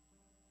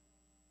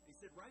 And he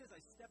said, right as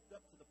I stepped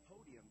up to the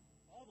podium,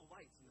 all the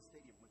lights in the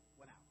stadium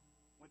went out,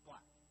 went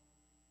black.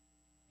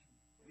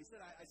 And he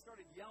said, I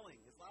started yelling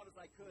as loud as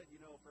I could,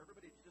 for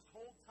everybody to just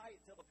hold tight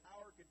till the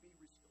power could be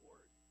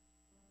restored.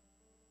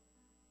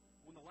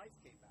 When the lights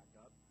came back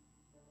up,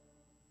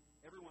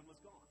 everyone was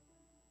gone.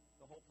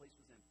 The whole place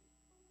was empty.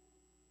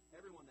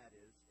 Everyone, that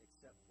is,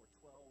 except for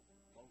 12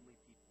 lonely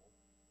people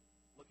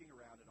looking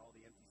around at all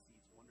the empty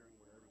seats, wondering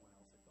where everyone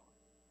else had gone.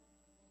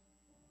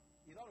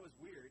 He thought it was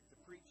weird to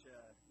preach,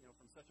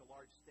 from such a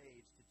large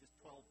stage to just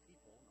 12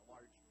 people in a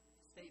large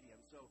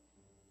stadium. So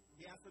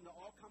he asked them to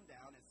all come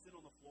down and sit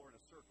on the floor in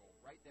a circle,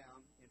 right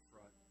down in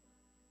front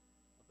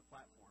of the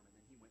platform, and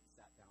then he went and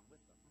sat down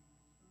with them.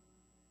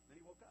 Then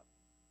he woke up.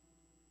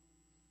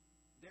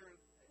 Darren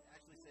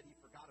actually said he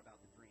forgot about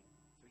the dream.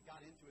 So he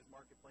got into his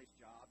marketplace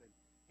job, and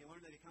he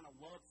learned that he kind of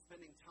loved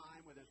spending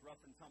time with his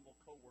rough-and-tumble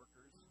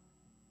coworkers.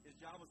 His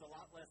job was a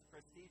lot less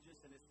prestigious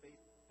in his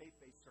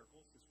faith-based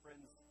circles. His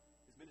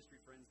ministry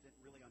friends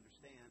didn't really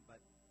understand, but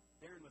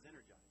Darren was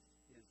energized.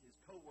 His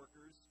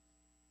coworkers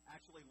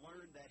actually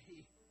learned that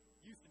he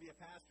used to be a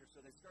pastor, so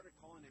they started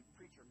calling him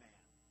Preacher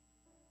Man.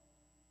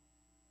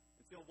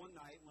 Until one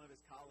night, one of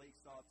his colleagues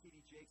saw T.D.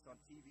 Jakes on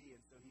TV,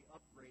 and so he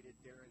upgraded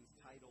Darren's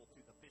title to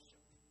the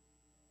Bishop.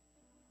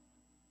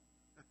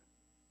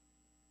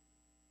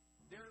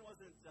 Darren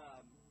wasn't,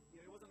 he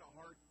wasn't a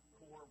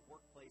hardcore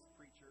workplace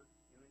preacher.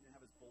 He didn't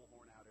have his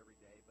bullhorn out every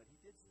day, but he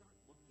did start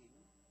looking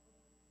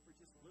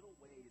just little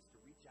ways to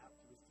reach out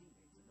to his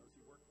teammates and those he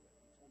worked with.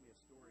 He told me a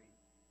story.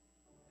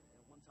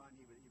 And one time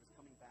he was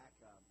coming back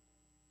from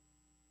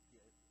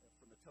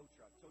the tow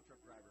truck. Tow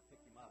truck driver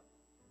picked him up.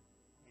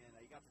 And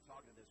he got to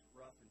talking to this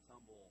rough and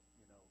tumble,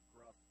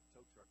 gruff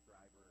tow truck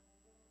driver.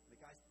 And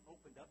the guy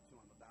opened up to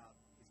him about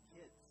his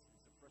kids and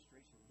some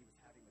frustration he was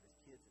having with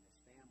his kids and his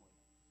family.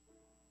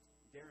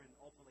 Darren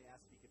ultimately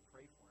asked if he could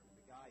pray for him.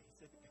 And he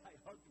said the guy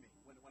hugged me.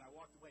 When I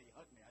walked away, he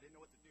hugged me. I didn't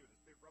know what to do. This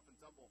big rough and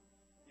tumble,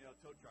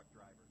 tow truck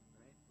driver,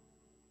 right?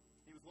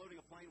 He was loading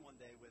a plane one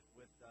day with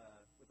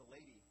a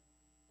lady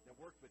that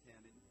worked with him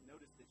and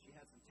noticed that she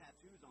had some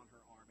tattoos on her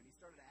arm. And he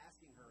started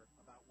asking her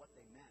about what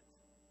they meant.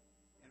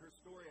 And her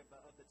story of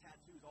the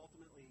tattoos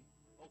ultimately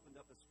opened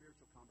up a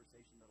spiritual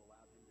conversation that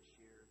allowed him to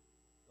share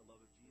the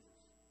love of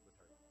Jesus with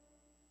her.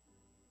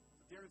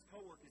 So Darren's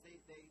coworkers, they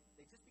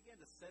just began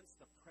to sense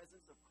the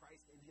presence of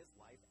Christ in his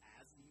life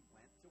as he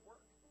went to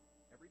work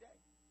every day.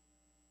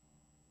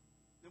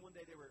 Then one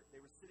day they were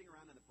sitting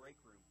around in the break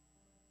room,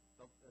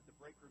 at the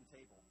break room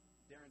table.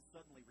 Darren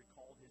suddenly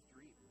recalled his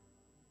dream.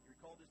 He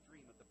recalled his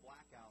dream of the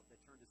blackout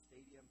that turned a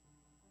stadium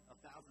of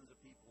thousands of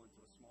people into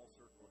a small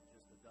circle of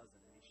just a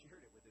dozen, and he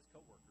shared it with his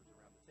coworkers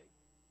around the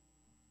table.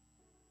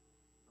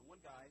 And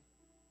one guy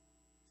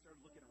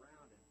started looking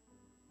around and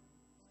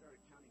started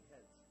counting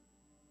heads.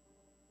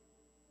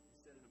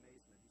 He said in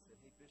amazement, he said,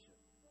 "Hey, Bishop,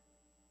 I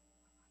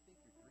think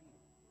your dream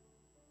was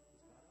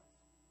about us."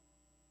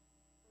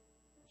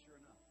 And sure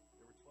enough,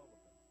 there were 12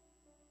 of them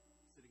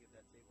sitting at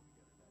that table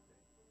together that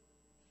day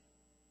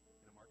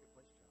in a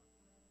marketplace job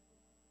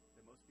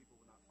that most people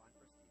would not find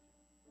prestigious.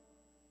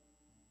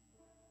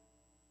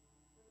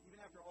 Even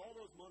after all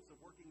those months of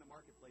working the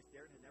marketplace,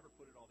 Darren had never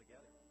put it all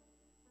together.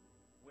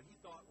 What he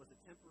thought was a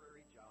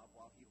temporary job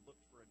while he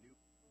looked for a new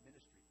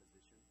ministry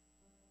position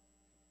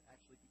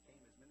actually became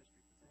his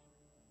ministry position.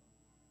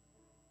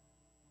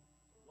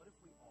 What if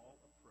we all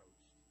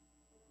approached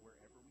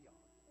wherever we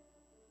are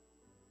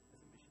as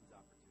a missions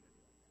opportunity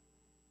like that?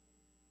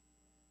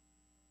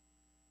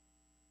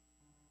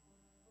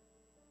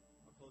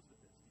 I'll close with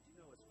this. Did you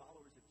know, as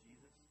followers of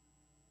Jesus,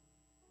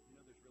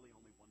 there's really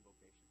only one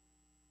vocation?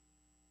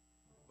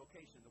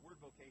 Vocation, the word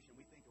vocation,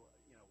 we think,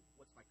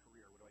 what's my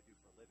career? What do I do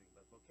for a living?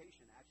 But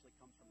vocation actually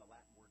comes from the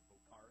Latin word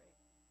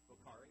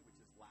vocare, which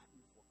is Latin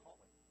for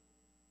calling.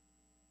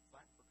 It's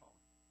Latin for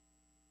calling.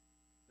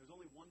 There's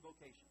only one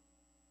vocation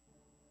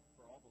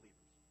for all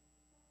believers.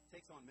 It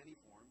takes on many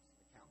forms: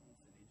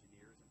 accountants and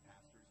engineers and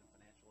pastors and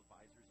financial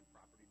advisors and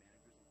property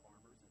managers and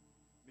farmers and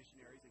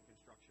missionaries and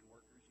construction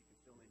workers. You can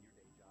fill in your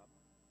day job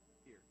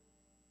here.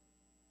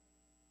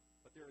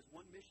 But there is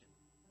one mission,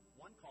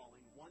 one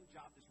calling, one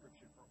job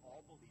description for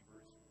all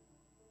believers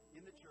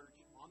in the church,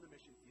 on the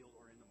mission field,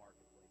 or in the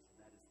marketplace. And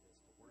that is this: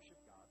 to worship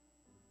God,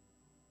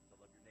 to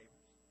love your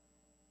neighbors,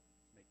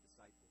 to make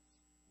disciples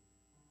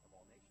of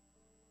all nations.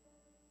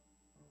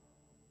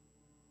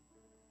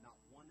 Not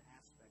one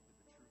aspect of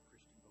the true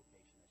Christian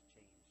vocation has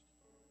changed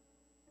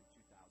in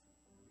 2,000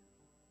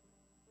 years.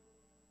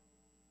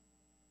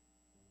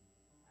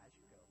 As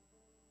you go,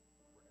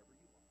 wherever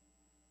you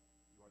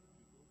are the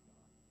people of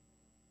God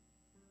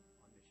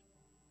on mission for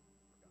God,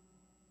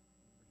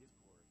 for His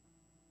glory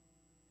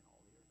in all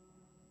the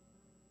earth.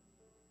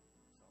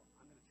 So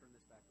I'm going to turn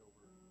this back over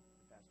to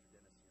Pastor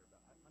Dennis here.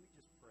 But let me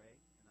just pray,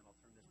 and then I'll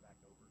turn this back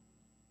over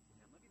to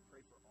him. Let me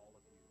pray for all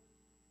of you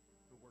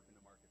who work in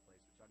the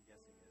marketplace, which I'm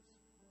guessing is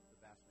the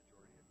vast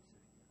majority of you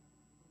sitting here.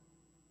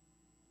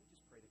 We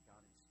just pray that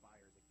God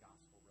inspires a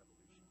gospel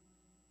revolution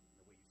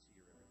in the way you see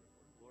your everyday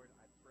work. Lord,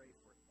 I pray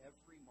for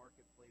every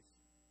marketplace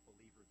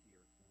believer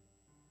here.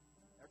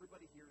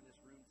 Everybody here in this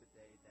room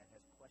today that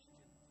has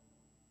questioned,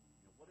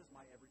 what does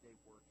my everyday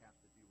work have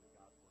to do with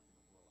God's work in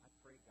the world? I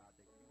pray, God,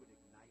 that you would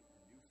ignite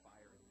a new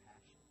fire and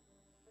passion.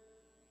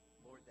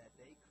 Lord, that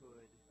they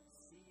could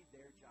see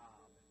their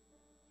job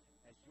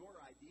as your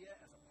idea,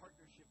 as a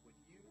partnership with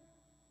you,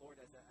 Lord,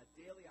 as a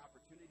daily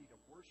opportunity to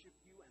worship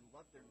you and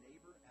love their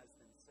neighbor as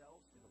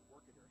themselves through the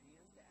work of their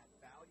hands, to add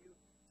value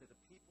to the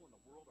people in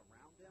the world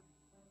around them.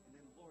 And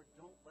then, Lord,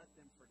 don't let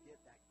them forget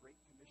that Great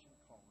Commission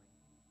calling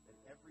that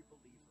every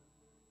believer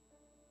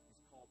is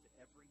called to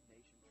every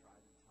nation,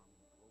 tribe, and tongue in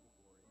the global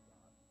glory of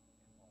God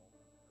and all the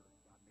earth.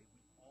 God, may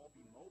we all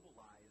be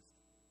mobilized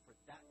for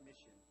that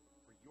mission,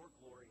 for your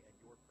glory and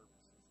your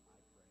purposes, I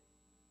pray.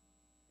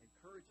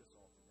 Encourage us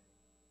all today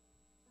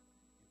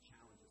and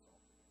challenge us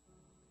all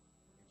today.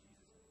 In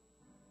Jesus' name,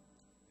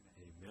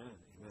 amen.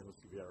 Amen.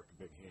 Let's give Eric a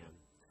big hand.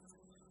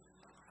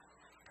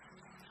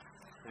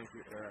 Thank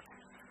you, Eric.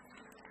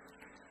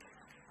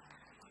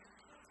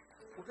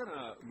 We're going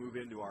to move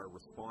into our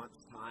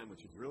response time,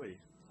 which is really,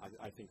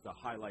 I think, the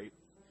highlight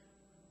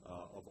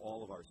of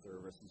all of our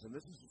services. And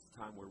this is just a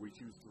time where we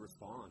choose to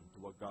respond to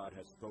what God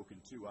has spoken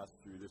to us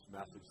through this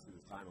message, through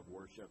this time of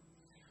worship.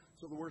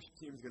 So the worship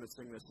team is going to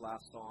sing this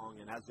last song,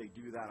 and as they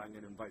do that, I'm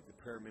going to invite the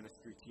prayer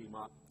ministry team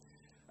up.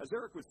 As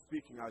Eric was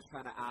speaking, I was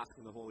kind of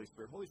asking the Holy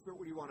Spirit, what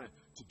do you want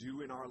to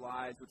do in our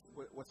lives?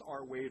 What's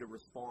our way to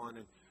respond?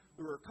 And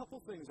there were a couple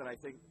things that I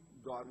think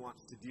God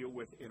wants to deal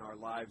with in our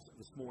lives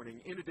this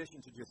morning, in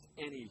addition to just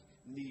any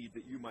need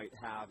that you might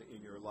have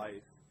in your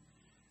life.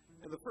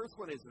 And the first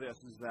one is this,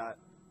 is that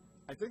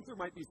I think there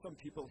might be some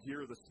people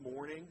here this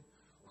morning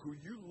who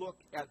you look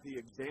at the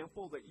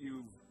example that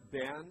you've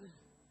been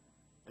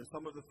and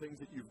some of the things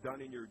that you've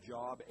done in your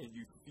job, and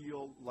you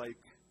feel like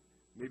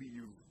maybe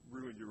you've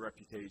ruined your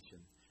reputation.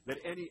 That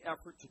any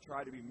effort to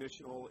try to be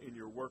missional in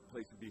your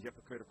workplace would be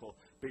hypocritical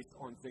based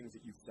on things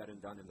that you've said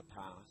and done in the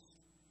past.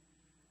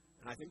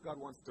 And I think God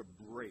wants to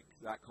break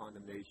that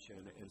condemnation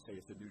and say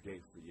it's a new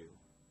day for you.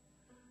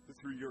 That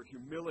through your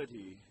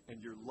humility and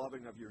your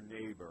loving of your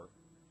neighbor,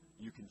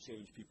 you can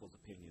change people's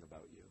opinion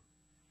about you.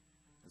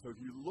 And so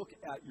if you look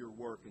at your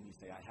work and you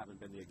say, I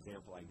haven't been the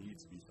example I need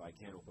to be, so I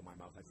can't open my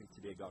mouth, I think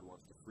today God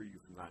wants to free you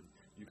from that.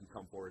 You can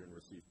come forward and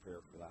receive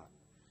prayer for that.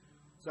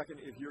 Second,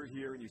 if you're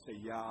here and you say,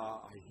 yeah,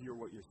 I hear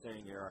what you're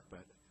saying, Eric,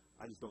 but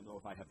I just don't know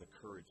if I have the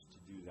courage to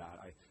do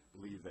that. I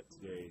believe that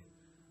today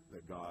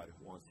that God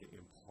wants to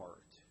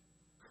impart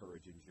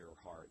courage into your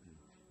heart.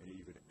 And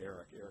even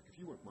Eric, if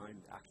you wouldn't mind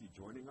actually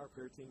joining our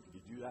prayer team,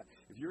 could you do that?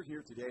 If you're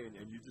here today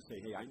and you just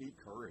say, hey, I need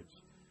courage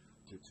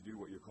to do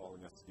what you're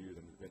calling us to do,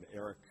 then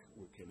Eric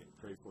can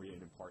pray for you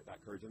and impart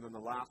that courage. And then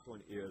the last one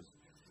is,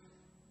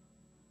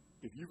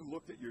 if you've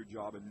looked at your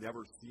job and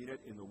never seen it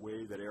in the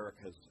way that Eric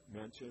has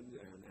mentioned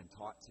and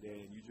taught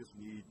today, and you just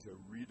need to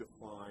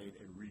redefine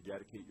and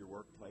rededicate your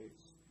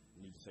workplace,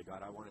 and you just say,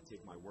 God, I want to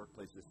take my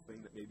workplace, this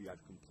thing that maybe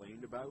I've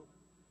complained about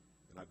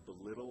and I've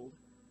belittled,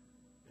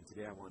 and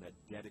today I want to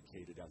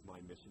dedicate it as my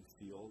mission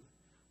field,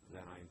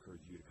 then I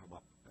encourage you to come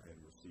up and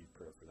receive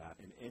prayer for that.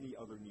 And any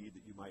other need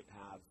that you might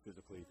have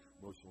physically,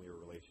 emotionally, or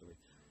relationally,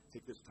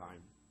 take this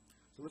time.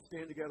 So let's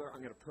stand together.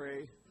 I'm going to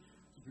pray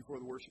just before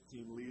the worship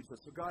team leads us.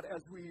 So God,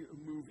 as we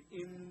move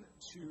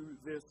into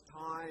this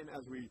time,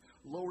 as we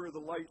lower the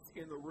lights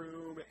in the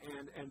room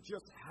and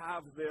just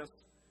have this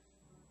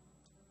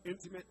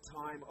intimate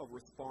time of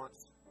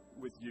response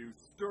with you,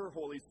 stir,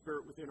 Holy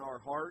Spirit, within our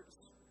hearts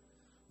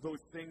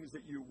those things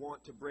that you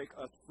want to break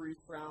us free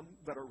from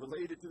that are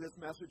related to this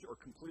message or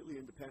completely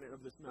independent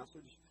of this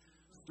message.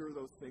 Stir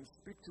those things.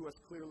 Speak to us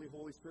clearly,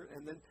 Holy Spirit,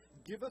 and then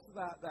give us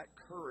that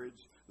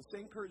courage, the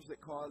same courage that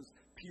caused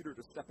Peter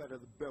to step out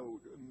of the boat.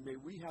 May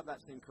we have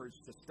that same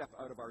courage to step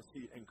out of our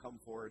seat and come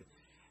forward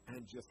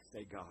and just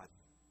say, God,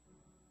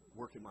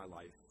 work in my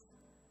life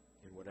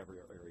in whatever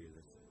area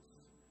this is.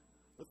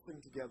 Let's sing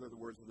together the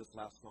words of this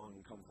last song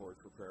and come forward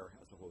for prayer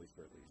as the Holy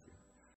Spirit leads you.